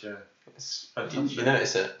 Yeah. You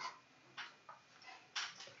notice it?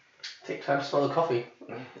 Take time to smell the coffee.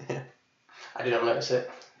 I did not notice it,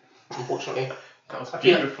 unfortunately. That was I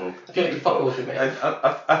feel beautiful. I feel like you're fucking with me, mate.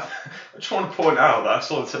 I just want to point out that I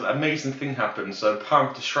saw this amazing thing happen. So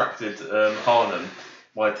Pam distracted Harnan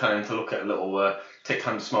by telling him to look at a little take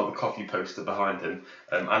time to smell the coffee poster behind him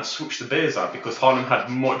and switch the beers out because Harnan had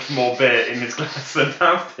much more beer in his glass than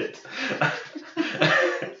Pam did.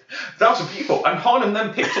 That was beautiful. And Harnan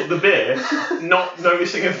then picked up the beer, not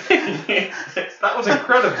noticing a thing. That was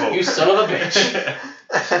incredible. You son of a bitch.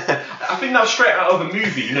 I think that was straight out of a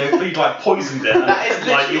movie, you know, if he'd like poisoned it. That is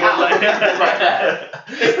literally right there.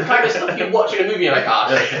 It's the kind of stuff you watch in a movie and you're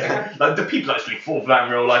like, shit. Like, the people actually fall for that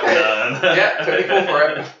in real life. Yeah, totally fall for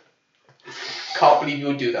it. Can't believe you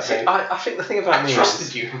would do that, mate. I think the thing about me trusted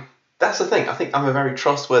is, you. that's the thing. I think I'm a very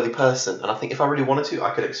trustworthy person, and I think if I really wanted to,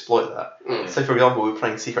 I could exploit that. So, for example, we were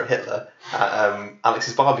playing Secret Hitler at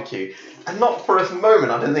Alex's barbecue, and not for a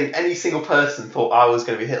moment, I don't think any single person thought I was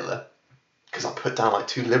going to be Hitler. Because I put down like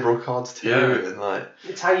 2 liberal cards too, and like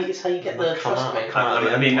it's how you get the trust, mate.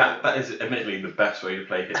 I mean that is admittedly the best way to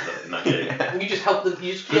play Hitler in that game. You just help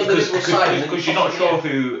you just kill the liberal side. Because you're not sure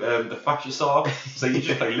who the fascists are, so you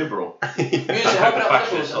just play liberal. You just help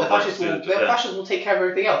out liberals, and the fascists will take care of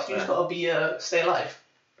everything else. You just got to be stay alive.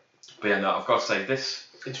 But yeah, no, I've got to say this.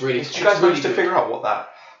 It's really. Did you guys manage to figure out what that?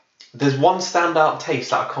 There's one standout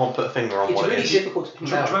taste that I can't put a finger on. It's what really it is. difficult to pin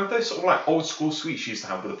Do you down. remember those sort of like old school sweets you used to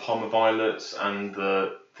have with the Parma violets and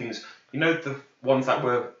the things? You know the ones that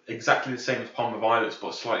were exactly the same as Parma violets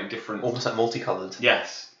but slightly different. Almost like multicoloured.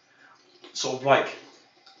 Yes. Sort of like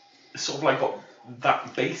got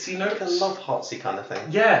that bassy note. Like a love heartsy kind of thing.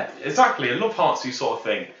 Yeah, exactly. A love heartsy sort of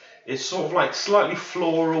thing. It's sort of like slightly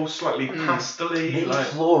floral, slightly pastel-y. Maybe like,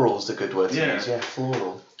 floral's a good word to Yeah. use. Yeah,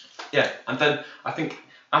 floral. yeah, and then I think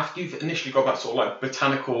after you've initially got that sort of like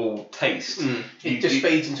botanical taste, It just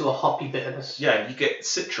fades into a hoppy bitterness. yeah, you get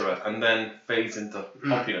citra and then fades into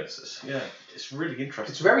hoppiness. It's really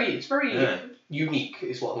interesting. It's very unique,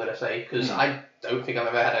 is what I'm going to say, because I don't think I've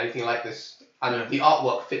ever had anything like this. And the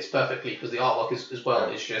artwork fits perfectly, because the artwork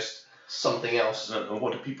is just something else. And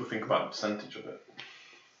what do people think about the percentage of it?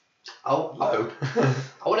 Low.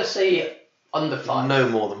 I want to say under 5. No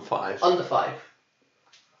more than 5. Under 5.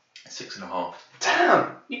 6.5.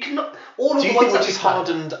 Damn! You cannot. All of Do the you ones think we're that just we've had-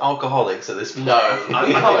 hardened alcoholics at this point? No,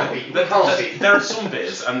 we can't be. We can't be. There are some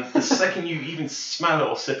beers, and the second you even smell it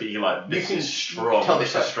or sip it, you're like, this is strong. tell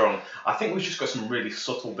This this is strong. I think we've just got some really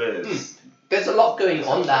subtle beers. There's a lot going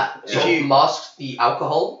on that sort of masks the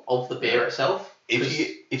alcohol of the beer itself.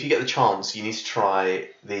 If you get the chance, you need to try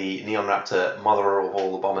the Neon Raptor Mother of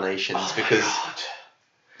All Abominations because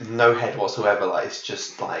no head whatsoever. Like it's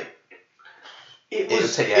just like It It'll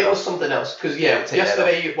was take your head off. something else because It'll take your head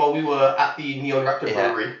yesterday while we were at the Neon Raptor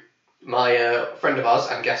Yeah. Brewery, my friend of ours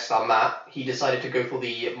and guest star Matt, he decided to go for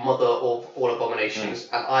the Mother of All Abominations,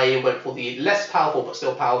 and I went for the less powerful but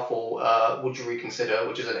still powerful Would You Reconsider,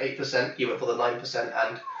 which is an 8%. He went for the 9%,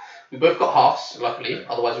 and we both got halves, luckily.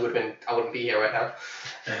 Otherwise, I wouldn't be here right now.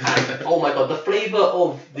 And oh my god, the flavour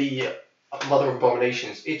of the Mother of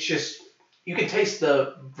Abominations, it's just, you can taste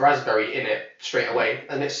the raspberry in it straight away,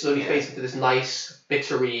 and it slowly fades into this nice,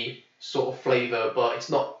 bittery sort of flavour, but it's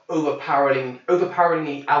not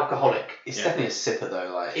overpoweringly alcoholic. it's definitely a sipper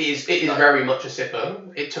though. Like It is very much a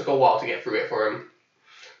sipper. It took a while to get through it for him,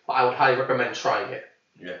 but I would highly recommend trying it.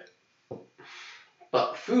 Yeah.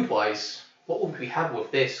 But food-wise, what would we have with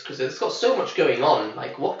this? Because it's got so much going on.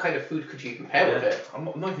 Like, what kind of food could you compare with it? I'm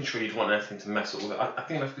not even sure you'd want anything to mess up with it. I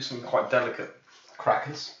think it'd have to be something quite delicate.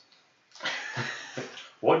 Crackers.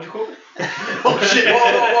 What did you call it? Oh shit! Whoa!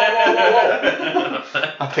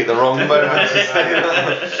 I picked the wrong moment to say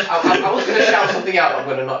that. I was going to shout something out, but I'm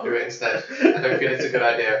going to not do it instead. I don't feel it's a good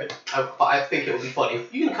idea. But I think it would be funny.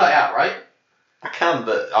 You can cut it out, right? I can,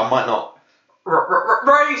 but I might not.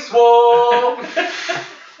 Race war!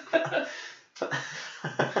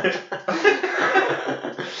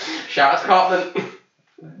 Shout out to Cartman.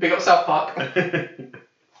 Big up South Park.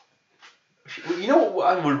 You know what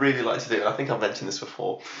I would really like to do? I think I've mentioned this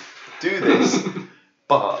before. Do this,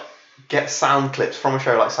 but get sound clips from a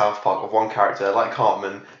show like South Park of one character, like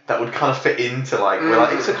Cartman, that would kind of fit into like, we're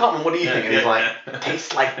like, so Cartman, what do you think? And he's like,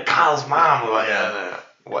 tastes like Kyle's mom. We're like, no.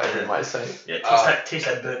 Whatever he might say. Yeah, tastes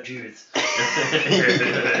like burnt Jews.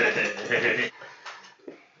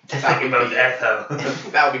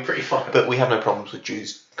 That would be pretty fun. But we have no problems with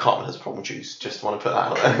Jews. Cartman has a problem with Jews. Just want to put that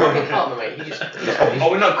out there. Fucking Cartman, mate. He just. Oh,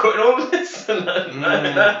 we're not cutting all of this?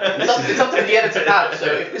 It's up to the editor now, so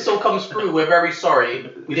if this all comes through, we're very sorry.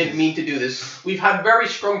 We didn't mean to do this. We've had very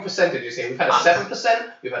strong percentages here. We've had a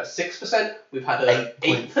 7%, we've had a 6%, we've had a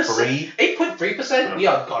 8%. 8.3%? We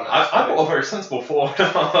are gone. I've got a very sensible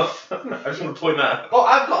 4.5. I just want to point that out. Well,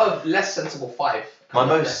 I've got a less sensible 5%. My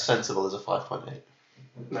most sensible is a 5.8.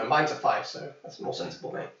 No, mine's a 5, so that's more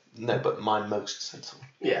sensible, mate. No, but my most sensible.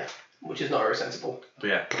 Yeah, which is not very sensible. But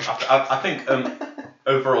yeah, I think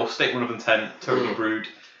overall statement of intent, totally brewed.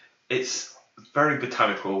 It's very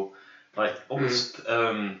botanical, like almost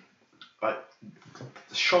like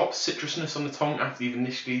sharp citrusness on the tongue after you've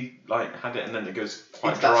initially like had it, and then it goes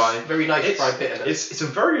quite dry. Very nice dry bitterness. It's a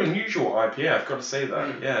very unusual IPA. I've got to say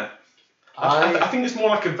that. Yeah, I think it's more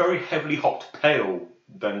like a very heavily hopped pale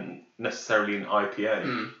than necessarily an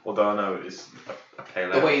IPA. Although I know it's a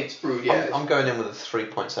pale ale. The way it's brewed, yeah. I'm going in with a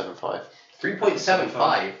 3.75.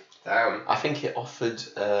 3.75. Damn. I think it offered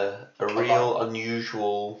a real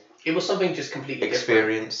unusual It was something just completely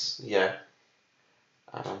experience. Yeah.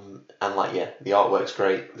 And like the artwork's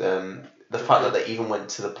great. The fact that they even went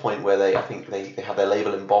to the point where I think they have their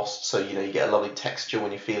label embossed, so you get a lovely texture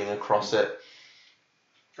when you're feeling across it.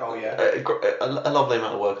 Oh yeah. A lovely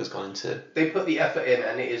amount of work has gone into. They put the effort in,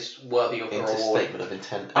 and it is worthy of the reward. Statement of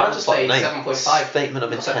intent. I would just say 7.5. Statement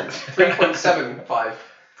of intent. 3.75.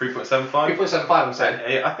 3.75. 3.75. I'm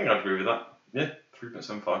saying. I think I'd agree with that. Yeah,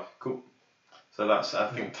 3.75. Cool. So that's I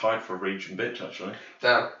think tied for Raging Bitch actually.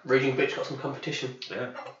 Damn, Raging Bitch got some competition.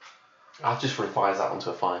 Yeah. I've just revised that onto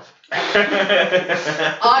a 5.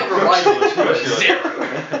 I revised it to a 0.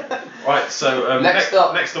 Right, so next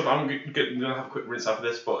up, I'm gonna have a quick rinse after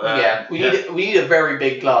this, but we need a very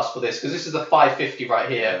big glass for this because this is the 550 right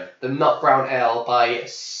here, the Nut Brown Ale by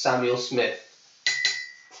Samuel Smith.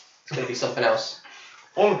 It's gonna be something else.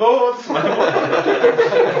 All aboard!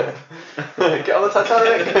 Get on the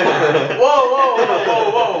Titanic!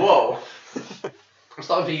 Whoa! I'm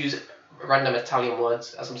starting to use random Italian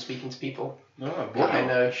words as I'm speaking to people. Oh, Yeah, I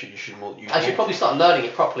know. You should I should probably start learning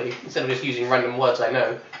it properly instead of just using random words I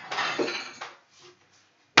know.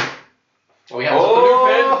 Oh, we have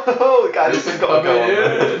Lupin! Oh, guys, this has got to go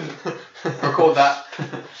on. Record that.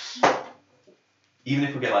 Even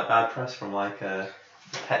if we get like bad press from like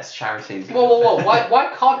pets charities. Whoa!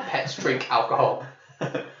 Why can't pets drink alcohol?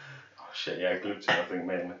 Oh shit! Yeah, gluten. I think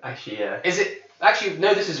mainly. Actually, yeah. Is it? Actually,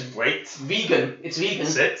 no. This is vegan. It's vegan.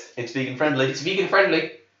 Sit. It's vegan friendly. It's vegan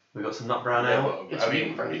friendly. We've got some nut brown ale. It's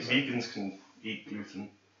vegan friendly. Vegans can eat gluten.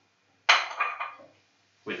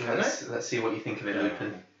 Wait, can Let's see what you think of it,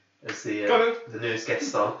 Lupin, as the newest guest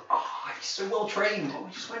star. Oh, he's so well trained. Oh,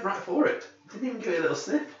 he just went right for it. Didn't even give it a little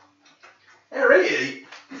sniff. Hey, really?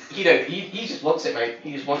 He just wants it, mate.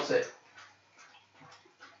 He just wants it.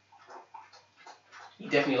 He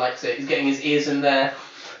definitely likes it. He's getting his ears in there.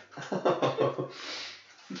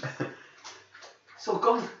 It's all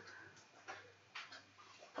gone.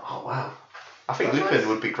 Oh, wow. I think Lupin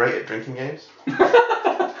would be great at drinking games.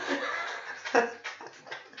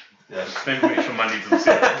 Yeah, maybe make sure Mandy doesn't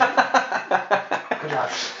see that. Good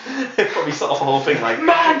lads. They'd probably start off the whole thing like,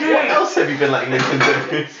 Mandy! What else have you been letting Lupin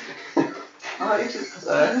do?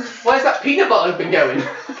 Where's that peanut butter been going?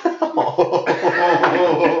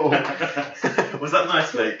 Was that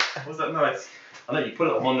nice, mate? Was that nice? I know you put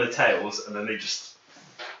them on their tails and then they just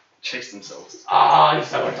chase themselves. Ah, he's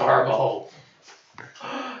so adorable.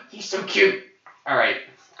 He's so cute. Alright,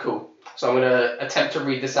 cool. So I'm going to attempt to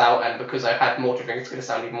read this out, and because I've had more to drink, it's going to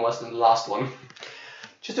sound even worse than the last one.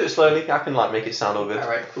 Just do it slowly. I can like make it sound all good.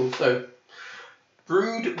 Alright, cool. So,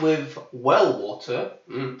 brewed with well water.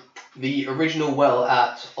 The original well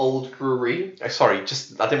at Old Brewery. Sorry, I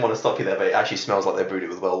didn't want to stop you there, but it actually smells like they brewed it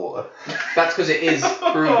with well water. That's because it is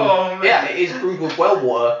brewed with, it is brewed with well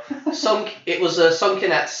water. It was sunk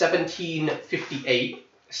in at 1758,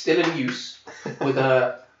 still in use, with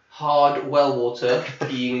a hard well water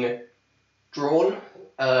being drawn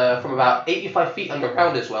from about 85 feet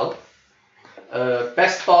underground as well.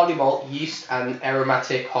 Best barley malt, yeast and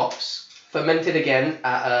aromatic hops, fermented again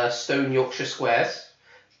at Stone Yorkshire Squares,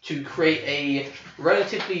 to create a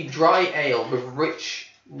relatively dry ale with rich,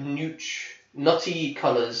 nutty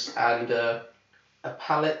colours and a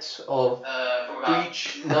palette of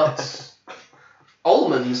beech nuts,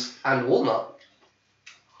 almonds and walnut.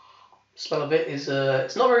 Smell of it is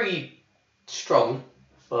it's not very strong,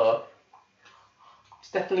 but it's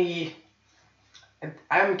definitely,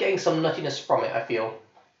 I am getting some nuttiness from it, I feel.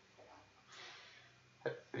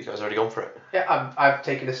 Have you guys already gone for it? Yeah, I've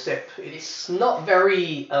taken a sip. It's not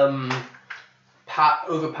very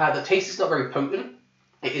overpowered. The taste is not very potent.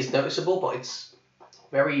 It is noticeable, but it's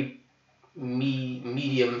very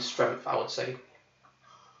medium strength, I would say.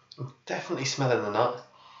 Definitely smelling the nut.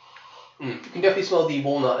 You can definitely smell the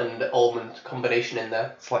walnut and almond combination in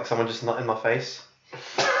there. It's like someone just nut in my face.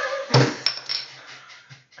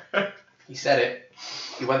 He said it.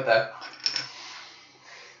 He went there.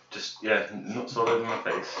 Just, nuts all over my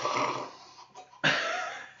face.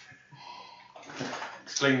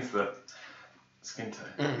 explains the skin tone.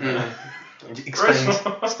 Mm-hmm.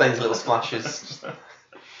 Explains little splashes.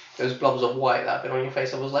 Those blobs of white that have been on your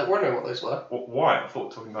face, I was like wondering what those were. Why? I thought we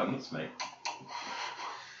were talking about nuts, mate.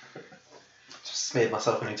 Just smeared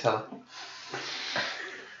myself in Nutella.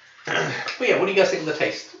 But yeah, what do you guys think of the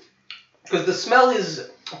taste? Because the smell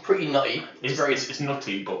is pretty nutty. It's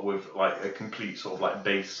nutty, but with like a complete sort of like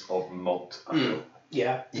base of malt. I feel.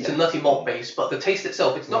 Yeah, it's a nutty malt base, but the taste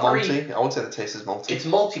itself, it's not malty. very... I would say the taste is malty. It's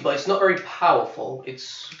malty, but it's not very powerful.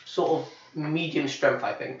 It's sort of medium strength,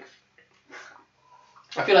 I think.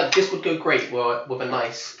 I feel like this would go great with a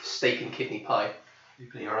nice steak and kidney pie.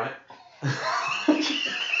 You alright? Lupin's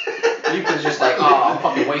just like, I'm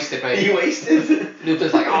fucking wasted, mate. You wasted?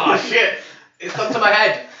 Lupin's like, shit, it's come to my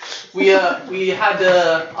head. We had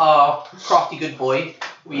our crafty good boy.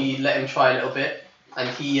 We let him try a little bit, and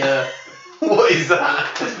he... What is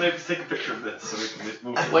that? Let's maybe take a picture of this so we can just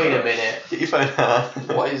move it. Wait a minute. Get your phone out.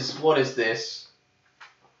 What is this?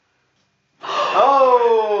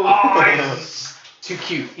 Oh! He's too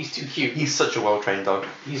cute. He's too cute. He's such a well-trained dog.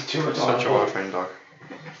 He's too adorable. Such a well-trained dog.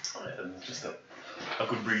 Just a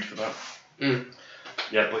good breed for that. Mm.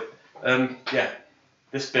 Yeah, but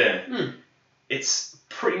this beer, it's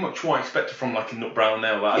pretty much what I expected from like a nut brown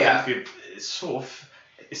ale. Like, I don't feel it's sort of.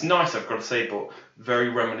 It's nice, I've got to say, but very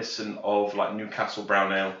reminiscent of like Newcastle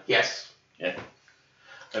brown ale. Yes. Yeah.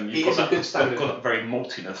 It is a good standard. Got that very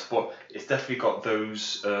maltiness, but it's definitely got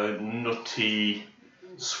those nutty,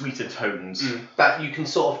 sweeter tones. That you can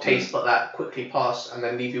sort of taste, but that quickly pass and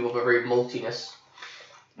then leave you with a very maltiness.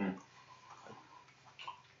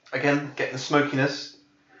 Again, getting the smokiness.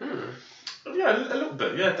 Yeah, a little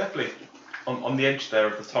bit. Yeah, definitely on the edge there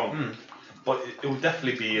of the tongue. But it will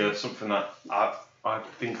definitely be something that I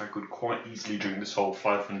think I could quite easily drink this whole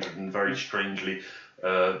 500 and very strangely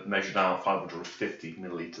measured out 550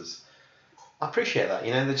 millilitres. I appreciate that.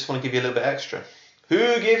 You know, they just want to give you a little bit extra.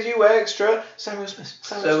 Who gives you extra? Samuel Smith.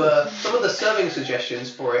 Some of the serving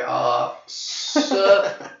suggestions for it are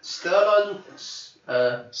Sirloin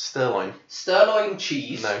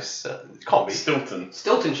cheese. No, it can't be. Stilton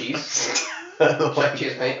cheese.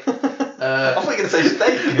 Cheers, mate. I thought you were going to say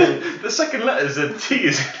steak. The second letter is a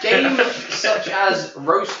T. Game such as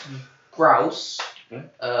roast grouse,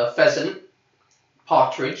 pheasant,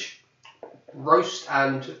 partridge, roast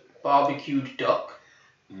and barbecued duck.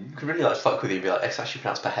 I could really like fuck with you and be like, it's actually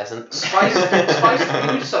pronounced peasant. Spiced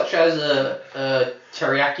food such as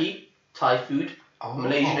teriyaki, Thai food,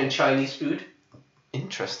 Malaysian and Chinese food.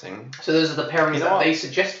 Interesting. So those are the pairings that they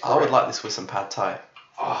suggest for I would like this with some pad thai.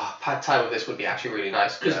 Pad thai with this would be actually really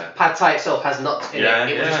nice because pad thai itself has nuts in it.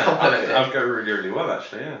 It would just complement it. I'd go really, really well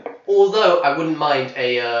actually. Yeah. Although I wouldn't mind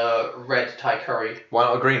a red Thai curry. Why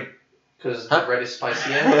not a green? Because the red is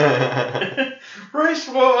spicier. Rice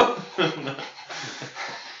water.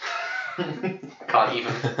 Can't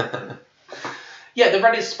even. Yeah, the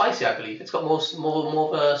red is spicy. I believe it's got more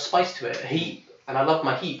of a spice to it, heat, and I love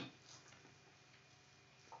my heat.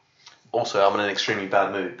 Also, I'm in an extremely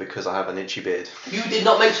bad mood because I have an itchy beard. You did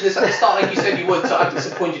not mention this at the start like you said you would, so I'm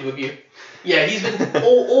disappointed with you. Yeah, he's been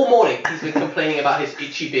all morning. He's been complaining about his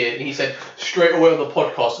itchy beard, and he said straight away on the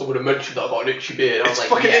podcast I would have mentioned that I got an itchy beard. I was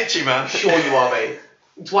it's like, fucking itchy, man. Sure you are, mate.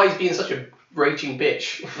 That's why he's being such a raging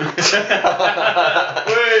bitch.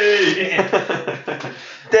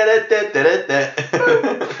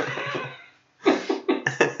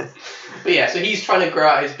 But yeah, so he's trying to grow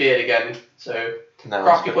out his beard again. So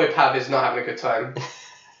Crafty Boy Pav is not having a good time.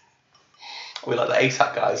 We're like the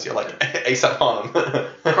ASAP guys. You're like ASAP Harnum.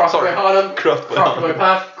 Crafty Boy Harnum. Crafty Boy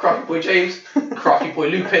Pav. Crafty Boy James. Crafty Boy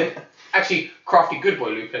Lupin. Actually, Crafty Good Boy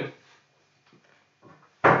Lupin.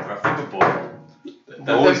 Crafty Good Boy.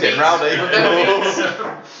 Always getting rowdy.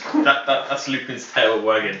 That's Lupin's tail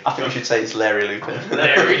wagging. I think we should say it's Larry Lupin.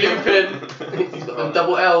 Larry Lupin. He's got them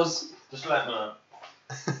double L's. Just let me know.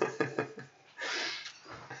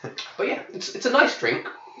 But yeah, it's a nice drink.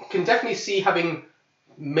 Can definitely see having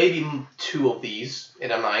maybe 2 of these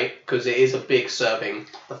in a night because it is a big serving.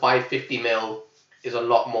 The 550ml is a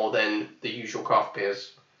lot more than the usual craft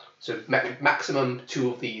beers. So maximum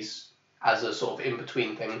 2 of these as a sort of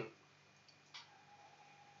in-between thing.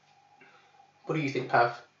 What do you think,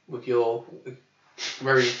 Pav, with your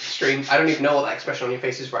very strange... I don't even know what that expression on your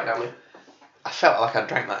face is right now, mate. I felt like I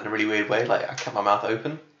drank that in a really weird way. Like, I kept my mouth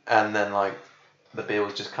open, and then, like, the beer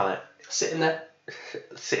was just kind of... Sitting there?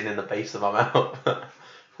 Sitting in the base of my mouth.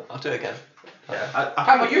 I'll do it again. Yeah.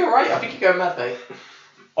 Pav, are you alright? I think you're going mad, mate.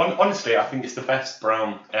 Honestly, I think it's the best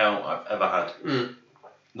brown ale I've ever had.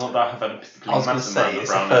 Not that I've had a particularly massive amount of brown ale.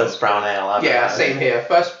 It's the first brown ale I've ever had. Same here.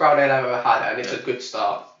 First brown ale I've ever had, and it's a good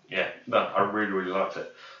start. Yeah, no, I really, really liked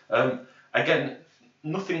it. Again,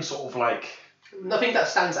 nothing sort of like. Nothing that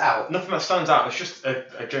stands out. Nothing that stands out. It's just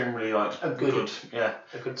a generally like A good yeah.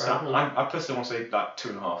 A good So brown. I personally want to say like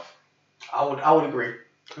 2.5. I would agree.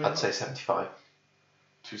 I'd say 75.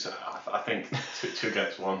 I think two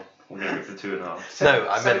against one. We're going to go for 2.5. No,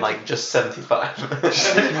 I meant like just 75.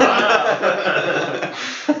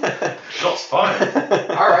 Shots fired.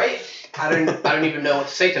 All right. I don't even know what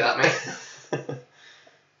to say to that, mate.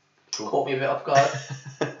 Caught me a bit off guard.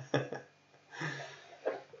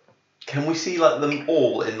 Can we see like them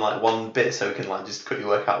all in like one bit so we can like just quickly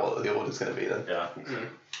work out what the order's going to be then? Yeah, I think so.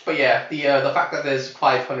 But yeah, the fact that there's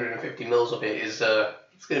 550 mils of it is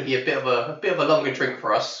it's going to be a bit of a longer drink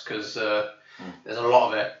for us because there's a lot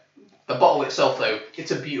of it. The bottle itself though,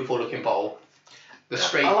 it's a beautiful looking bottle. The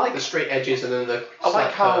straight edges and then the. I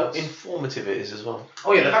like how curves. informative it is as well.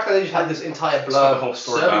 Oh yeah, the fact that they just had this entire It's got blurb the whole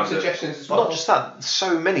story serving around it. suggestions as well. Not just that,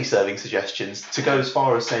 so many serving suggestions to go as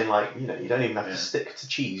far as saying like, you know, you don't even have to stick to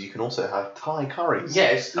cheese. You can also have Thai curries. Yeah,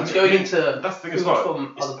 it's I mean, going into that's the thing as food well.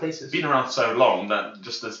 from It's other places. It's been around so long that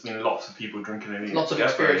just there's been lots of people drinking it. Lots of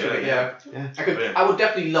together, experience with it, yeah. Yeah. I would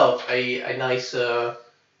definitely love a nice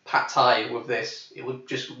pad thai with this. It would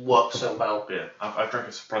just work so well. Beer. I've drank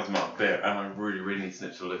a surprising amount of beer, and I really need to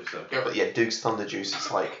nip to Lou. So. But yeah, Duke's Thunder Juice, it's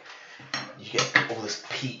like, you get all this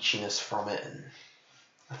peachiness from it, and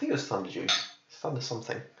I think it was Thunder Juice. Thunder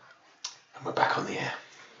something. And we're back on the air.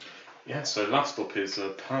 Yeah. So last up is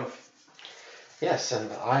Pav. Yes,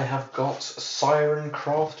 and I have got Siren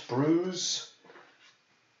Craft Brews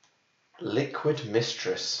Liquid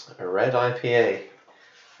Mistress, a red IPA.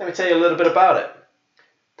 Let me tell you a little bit about it.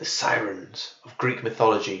 The sirens of Greek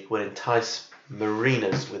mythology would entice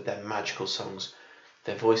mariners with their magical songs.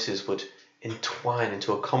 Their voices would entwine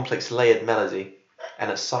into a complex layered melody, and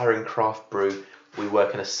at Siren Craft Brew, we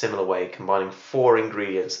work in a similar way, combining 4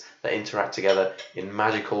 ingredients that interact together in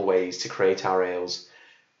magical ways to create our ales.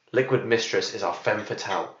 Liquid Mistress is our femme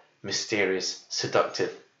fatale, mysterious,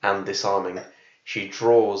 seductive, and disarming. She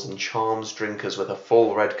draws and charms drinkers with her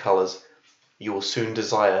full red colours. You will soon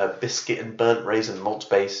desire her biscuit and burnt raisin malt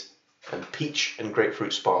base, and peach and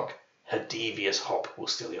grapefruit spark. Her devious hop will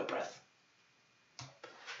steal your breath.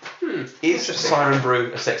 Is Interesting. Siren Brew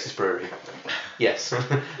a sexist brewery? Yes.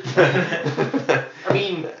 I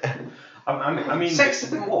mean, I mean,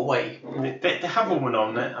 sexist in what way? they have a woman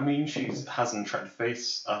on it. I mean, she has an attractive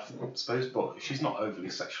face, I suppose, but she's not overly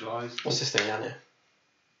sexualised. What's this thing down here?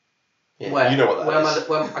 Yeah, Where? you know what that is.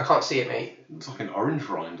 Where I can't see it, mate. It's like an orange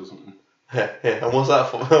rind, doesn't it? Yeah, and what's that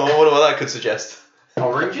for? I wonder what that could suggest.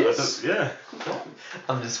 Oranges? Yeah.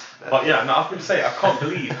 I'm just. But yeah, no, I was going to say, I can't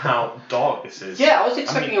believe how dark this is. Yeah, I was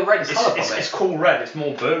expecting a red colour from it's it. cool red, it's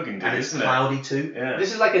more burgundy, And it's isn't cloudy too. it? Yeah.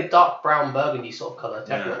 This is like a dark brown burgundy sort of colour,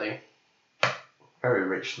 definitely. Very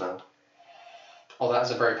rich smell. Oh,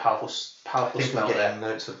 that's a very powerful I think smell we're there. getting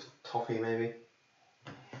notes of toffee maybe.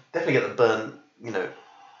 Definitely get the burnt, you know,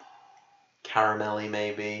 caramelly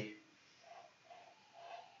maybe.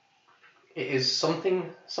 It is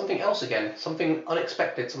something else again, something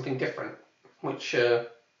unexpected, something different, which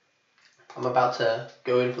I'm about to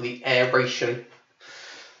go in for the aeration.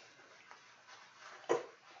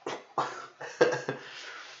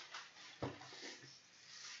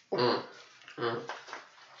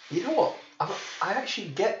 You know what? I actually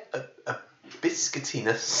get a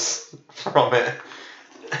biscuitiness from it.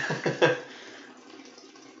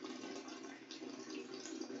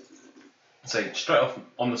 So straight off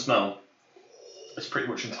on the smell, it's pretty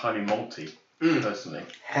much entirely malty, personally.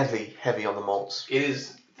 Heavy on the malts. It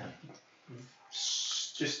is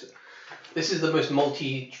just. This is the most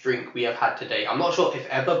malty drink we have had today. I'm not sure if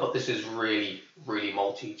ever, but this is really, really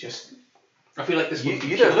malty. Just, I feel like this. You would be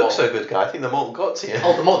don't pure look malt. so good, guy. I think the malt got to you.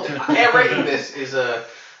 Oh, the malt. Aerating this is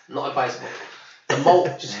not advisable. The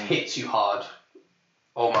malt just hits you hard.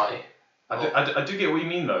 Oh my. I do get what you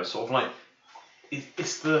mean though, sort of like,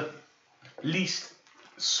 it's the least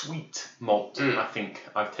sweet malt I think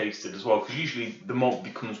I've tasted as well, because usually the malt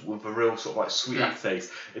becomes with a real sort of like sweet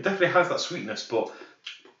aftertaste. It definitely has that sweetness, but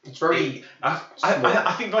It's very.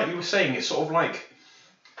 I think like you were saying, it's sort of like,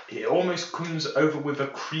 it almost comes over with a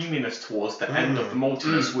creaminess towards the end of the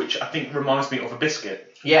maltiness, which I think reminds me of a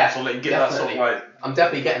biscuit. Yeah. So like you get definitely. that sort of like I'm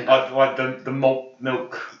definitely getting that. like the malt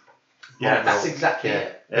milk. Yeah, That's exactly Yeah.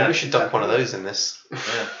 it. Maybe we should dunk one of those in this.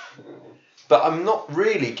 yeah. But I'm not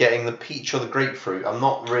really getting the peach or the grapefruit. I'm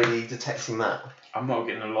not really detecting that. I'm not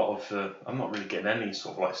getting a lot of. I'm not really getting any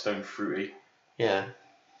sort of like stone fruity. Yeah.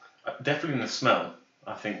 Definitely in the smell.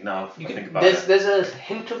 I think now. I think about There's it. a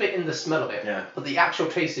hint of it in the smell of it, Yeah. but the actual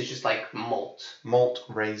taste is just like malt. Malt,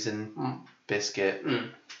 raisin, biscuit.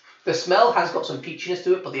 The smell has got some peachiness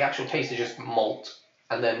to it, but the actual taste is just malt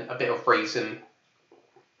and then a bit of raisin,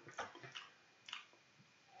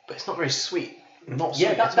 But it's not very sweet. Not Yeah,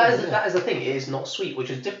 sweet. that is the thing. It is not sweet, which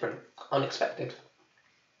is different, unexpected.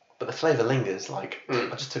 But the flavour lingers. Like I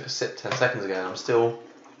just took a sip 10 seconds ago, and I'm still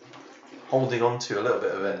holding on to a little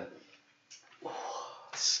bit of it.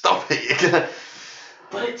 Stop it! You're gonna.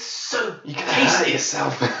 But it's so You can taste it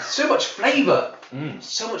yourself. so much flavour.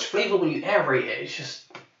 So much flavour when you aerate it. It's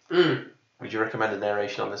just. Would you recommend an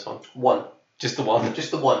aeration on this one? One. Just the one.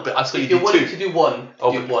 Just the one. But I saw you if do you're willing two. to do one,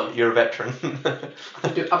 do one. You're a veteran.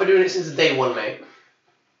 I've been doing it since day one, mate.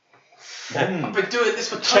 I've been doing this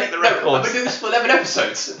for Check the records. I've been doing this for 11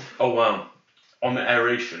 episodes. Oh wow. On the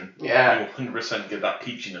aeration, Yeah. you'll 100% get that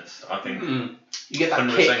peachiness, I think. You get that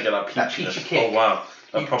 100% kick. get that That peachiness. peachy kick. Oh wow.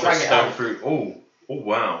 That You proper drag it stone out. fruit. Oh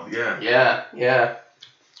wow, yeah. Yeah, yeah.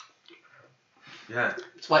 Yeah.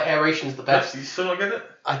 That's why aeration's the best. You still not get it?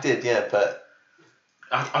 I did, yeah, but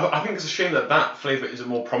I think it's a shame that flavour isn't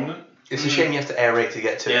more prominent. it's a shame you have to aerate to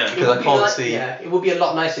get to Yeah. it because I can't see. Yeah, it would be a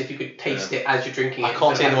lot nicer if you could taste it as you're drinking it. I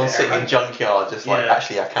can't see instead of anyone having to sitting in aerate. junkyard just like, Yeah.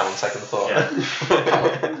 actually I can on second thought. Yeah.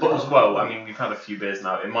 But as well, I mean, we've had a few beers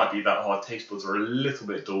now. It might be that our taste buds are a little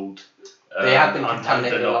bit dulled. They have been and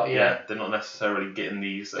contaminated they're a not, lot, yeah. They're not necessarily getting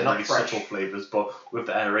these They're not really fresh. subtle flavours, but with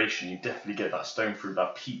the aeration, you definitely get that stone fruit,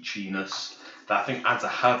 that peachiness that I think adds a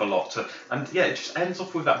hell of a lot to. And yeah, it just ends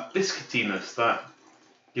off with that biscuitiness that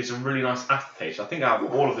gives a really nice aftertaste. I think out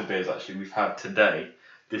of all of the beers actually we've had today,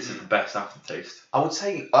 this is the best aftertaste. I would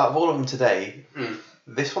say out of all of them today,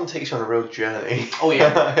 this one takes you on a real journey. Oh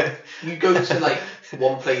yeah. You go to like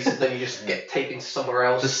one place and then you just get taken to somewhere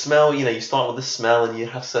else. The smell, you start with the smell and you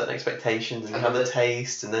have certain expectations and you have the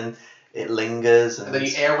taste and then it lingers and then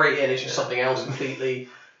you aerate it and it's just something else completely.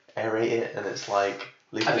 aerate it and it's like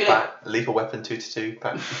I feel lethal weapon 2-2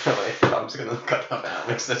 pack. Wait, I'm just gonna cut that out.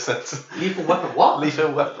 Makes no sense. Lethal weapon what?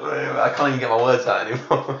 Lethal weapon. I can't even get my words out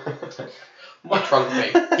anymore. You're drunk,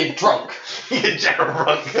 mate. You're drunk. You're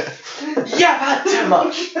drunk. You've had too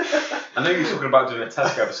much. I know you're talking about doing a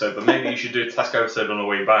Tesco episode, but maybe you should do a Tesco episode on the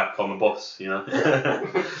way back on the bus,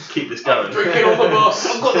 Keep this going. Drinking on the bus.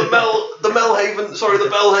 I've got the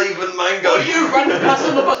Bellhaven mango. Oh, you ran past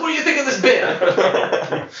on the bus. What do you think of this beer?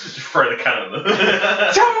 Just throw the can at them.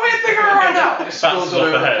 Tell me what you think of it right now. It That's spills all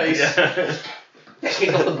over the head. place. Yeah. Get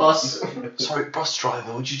kicked off the bus. Sorry, bus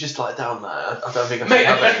driver, would you just down that? I don't think I Mate,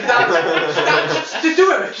 should have it. just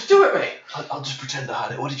do it, mate. Just do it, mate. I'll just pretend I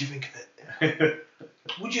had it. What did you think of it?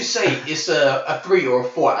 Would you say it's a 3 or a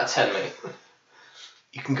 4 out of 10, mate?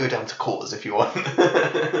 You can go down to quarters if you want.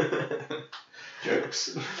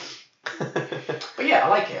 Jokes. But yeah, I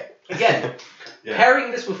like it. Again, Yeah.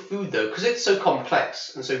 pairing this with food though, because it's so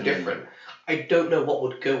complex and so different, I don't know what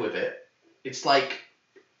would go with it. It's like,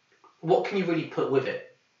 what can you really put with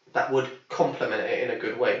it that would complement it in a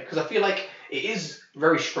good way? Because I feel like it is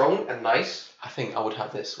very strong and nice. I think I would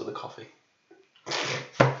have this with a coffee.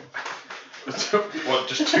 What,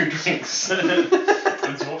 just 2 drinks?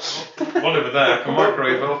 There's one over there. I can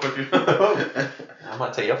microwave it up if you. I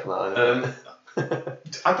might take you up on that.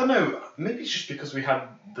 I don't know. Maybe it's just because we had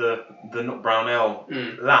the nut brown ale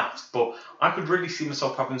last, but I could really see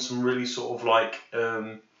myself having some really sort of like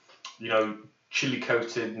chili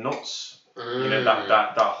coated nuts.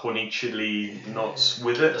 That honey chili nuts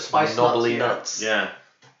with it. The spice Knobbly nuts. nuts. Yeah.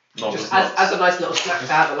 Knobbly Just nuts. as a nice little snack to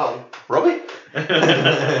have along. Robbie?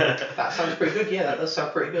 That sounds pretty good. Yeah, that does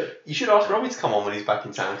sound pretty good. You should ask Robbie to come on when he's back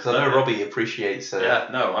in town because I know Robbie appreciates. Yeah,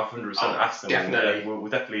 no, I've 100% asked him. Definitely. We'll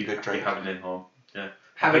definitely Good drink. be having him on. Yeah.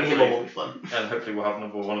 Having him on will be fun. And hopefully we'll have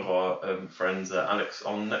another one of our friends, Alex,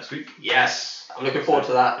 on next week. Yes, I'm looking forward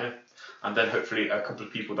to that. Yeah. And then hopefully a couple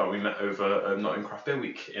of people that we met over Nottingham Craft Beer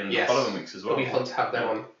Week in Yes. the following weeks as well. It'll be fun to have them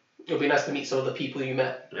on. It'll be nice to meet some of the people you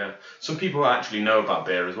met. Yeah. Some people actually know about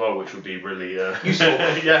beer as well, which would be really Useful.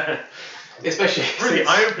 yeah. Especially Really since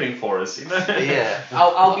eye-opening for us, Yeah.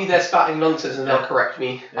 I'll be there spouting nonsense and they'll Yeah. correct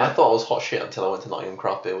me. I thought it was hot shit until I went to Nottingham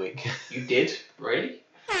Craft Beer Week. You did? Really?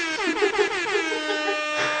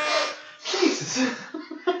 Jesus.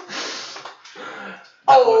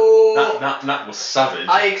 Oh! That was savage.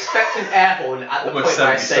 I expect an air horn at the Almost point where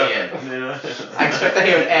I say it. 77. Yeah. I expect to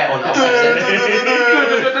hear an air horn after I say it.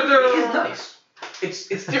 It's nice.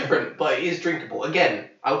 It's different, but it is drinkable. Again,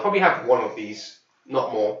 I would probably have one of these,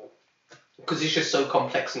 not more, because it's just so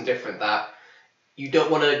complex and different that you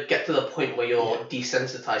don't want to get to the point where you're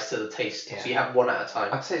desensitized to the taste. Yeah. So you have one at a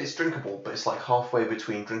time. I'd say it's drinkable, but it's like halfway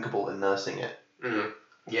between drinkable and nursing it.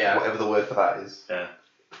 Yeah. Whatever the word for that is. Yeah.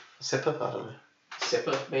 Sipper? I don't know.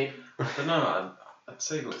 Sipper, maybe. I don't know. I'd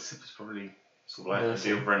say like Sipper's probably sort of like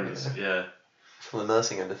Nursing, the other end. Yeah. From the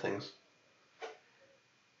nursing end of things.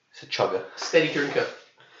 It's a chugger. Steady drinker.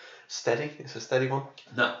 Steady? It's a steady one?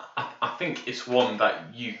 No, I think it's one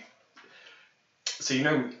that you So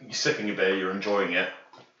you're sipping your beer, you're enjoying it,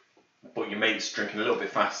 but your mate's drinking a little bit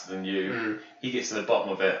faster than you. He gets to the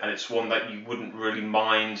bottom of it, and it's one that you wouldn't really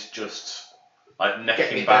mind just like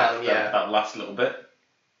necking back that last little bit.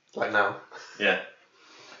 Like now. Yeah.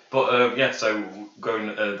 But so going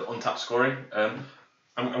the untapped scoring, I'm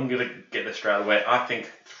gonna get this straight away. I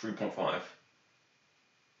think 3.5.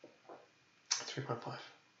 3.5.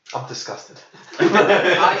 I'm disgusted.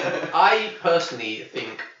 I personally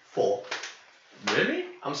think 4. Really?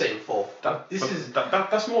 I'm saying 4.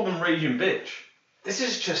 That's more than Raging Bitch. This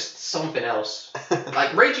is just something else.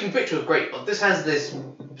 Like Raging Bitch was great, but this has this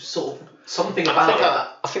sort of something about it.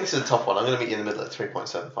 I think this is a tough one. I'm going to meet you in the middle at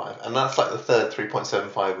 3.75, and that's like the third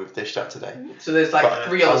 3.75 we've dished out today. So there's like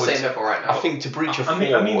 3 on the same level right now. I think to breach a 4,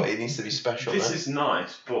 it needs to be special. This is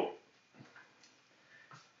nice, but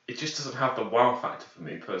it just doesn't have the wow factor for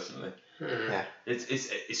me personally. Yeah.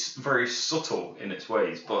 It's very subtle in its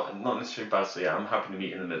ways, but not necessarily bad. So yeah, I'm happy to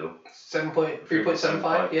meet in the middle.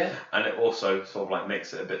 3.75, yeah. And it also sort of like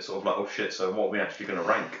makes it a bit sort of like, oh shit, so what are we actually going to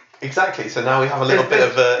rank? Exactly. So now we have a little bit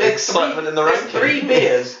of excitement in the ranking. There's 3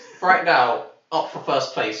 beers right now up for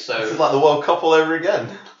first place. So this is like the World Cup all over again.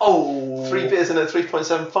 Oh. 3 beers in at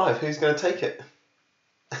 3.75. Who's going to take it?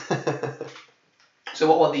 So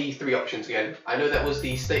what were the 3 options again? I know that was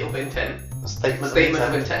the State of Intent. Statement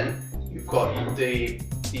of Intent. You've got the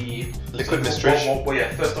Liquid Mistress. Well,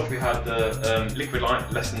 yeah. First off, we had the Liquid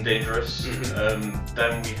Light, Less Than Dangerous.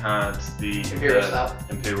 Then we had the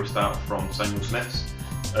Imperial Stout from Samuel Smith's.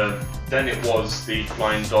 Then it was the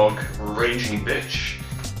Flying Dog Raging Bitch.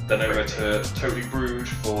 Then over to Totally Brewed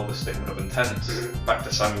for the Statement of Intent. Back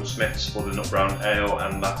to Samuel Smith's for the Nut Brown Ale,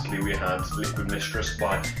 and lastly we had Liquid Mistress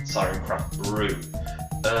by Siren Craft Brew.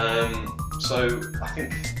 So I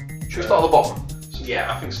think. Should we start at the bottom?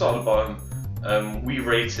 Yeah, I think start at the bottom. We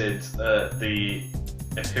rated the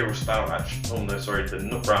Imperial Stout, the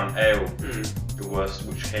Nut Brown Ale the worst,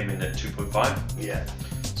 which came in at 2.5. Yeah.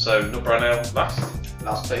 So Nut Brown Ale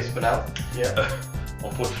last place for now. Yeah.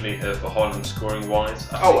 Unfortunately for Highland scoring wise.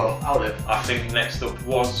 I'll live. I think next up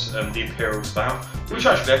was the Imperial Stout, which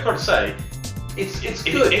actually I've got to say, it's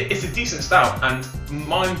good. It's a decent stout and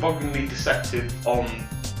mind-bogglingly deceptive on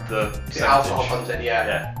the alcohol content.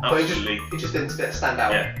 Yeah, absolutely. It just didn't stand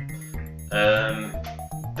out. Yeah.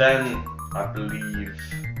 Then I believe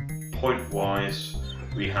point-wise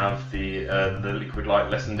we have the Liquid Light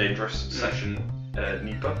Less Than Dangerous Session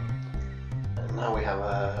NEPA. Now we have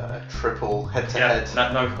a triple head-to-head.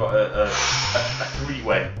 Yeah, now we've got a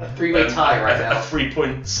three-way. A three-way tie right now. A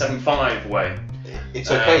 3.75 way. It's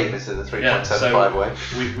okay if it's a 3.75 way.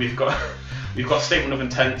 We've got Statement of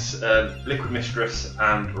Intent, Liquid Mistress,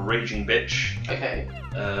 and Raging Bitch. Okay.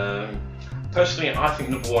 Personally, I think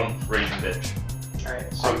number 1, Raging Bitch.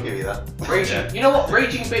 Alright, so I'll give you that. Raging, you know what?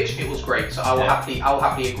 Raging Bitch, it was great, so I will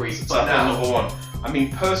happily agree. But now, number 1. I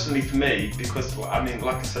mean, personally for me, because I mean,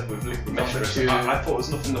 like I said with Liquid Mistress, I thought it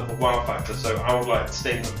was nothing of a wow factor, so I would like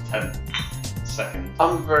Statement of Intent second.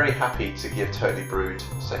 I'm very happy to give Totally Brewed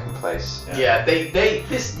second place. Yeah,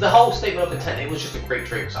 the whole Statement of Intent, it was just a great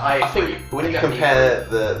drink. So I think when you compare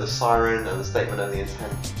the Siren and the Statement and the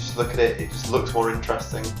Intent, you just look at it, it just looks more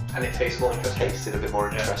interesting. And it tastes more interesting. Tasted a bit more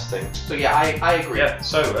interesting. So yeah, I agree. Yeah,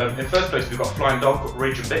 so in first place we've got Flying Dog,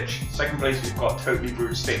 Raging Bitch. Second place we've got Totally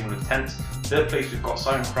Brewed, Statement of Intent. Third place we've got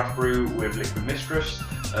Siren Craft Brew with Liquid Mistress.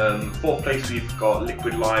 Fourth place we've got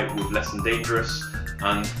Liquid Light with Less Than Dangerous.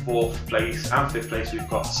 And fourth place and fifth place we've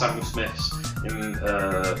got Samuel Smith's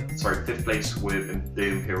fifth place with the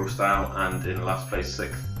Imperial Stout, and in last place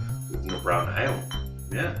sixth with Nut Brown Ale.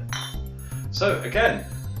 Yeah. So again,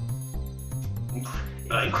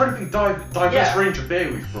 incredibly diverse range of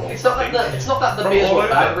beer we've brought. It's not that the beers were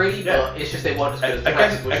bad really, but it's just they weren't as good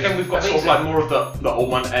as the Again, we've got sort of like more of the old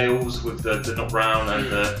man ales with the Nut Brown and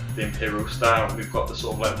the Imperial Stout. We've got the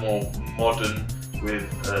sort of like more modern with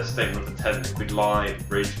Statement of Intent, Liquid Light,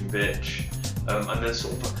 Raging Bitch, and then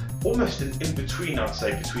sort of almost in between, I'd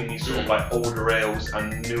say, between these sort of like older ales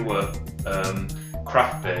and newer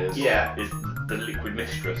craft beers. Yeah. Is the Liquid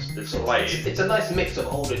Mistress. It's a nice mix of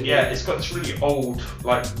old and new. Yeah, it's got this really old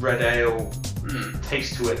like red ale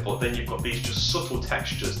taste to it, but then you've got these just subtle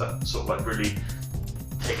textures that sort of like really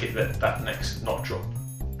take it that next notch up.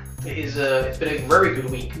 It's been a very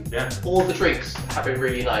good week. Yeah. All the drinks have been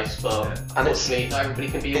really nice, but unfortunately not everybody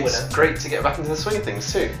can be a winner. It's great to get back into the swing of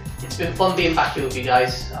things too. It's been fun being back here with you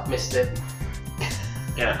guys. I've missed it.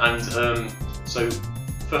 Yeah, and so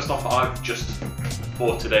first off, I've just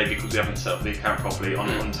for today, because we haven't set up the account properly on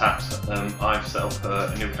Untapped, I've set up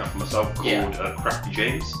a new account for myself called Crafty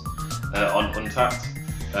James on Untapped.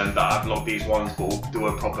 that have logged these ones, but we'll do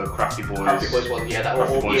a proper Crafty Boys. Crafty Boys one, yeah, that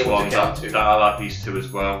Crafty will all be Boys able one. to get onto. That I'll add these two as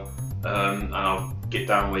well, and I'll get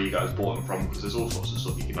down where you guys bought them from, because there's all sorts of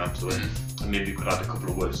stuff you can add to it. And maybe we could add a couple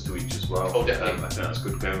of words to each as well. Oh, definitely. I think that's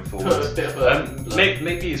good going forward. Put a bit of a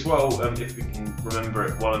Maybe as well, if we can remember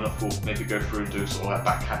it well enough, we'll maybe go through and do sort of like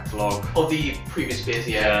back catalogue. of the previous beers,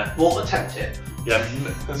 Yeah. We'll attempt it. Yeah,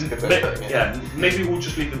 That's a good way of putting it. yeah. Maybe we'll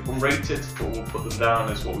just leave them unrated, but we'll put them down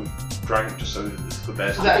as what we've drank, just so it's good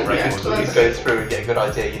there. So that- yeah, records. so We that's- could go through and get a good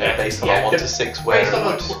idea, you know, Yeah. based on Yeah, our 1 to 6 where Based it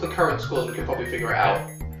on would. the current scores, we can probably figure it out.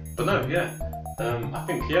 But no, yeah. I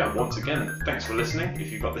think, yeah, once again, thanks for listening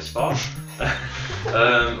if you got this far.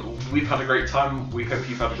 We've had a great time. We hope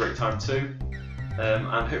you've had a great time too. And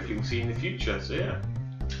hopefully we'll see you in the future. So, yeah.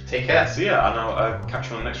 Take care. So, yeah, and I'll catch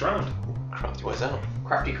you on the next round. Crafty Boys out.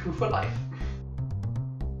 Crafty Crew for life.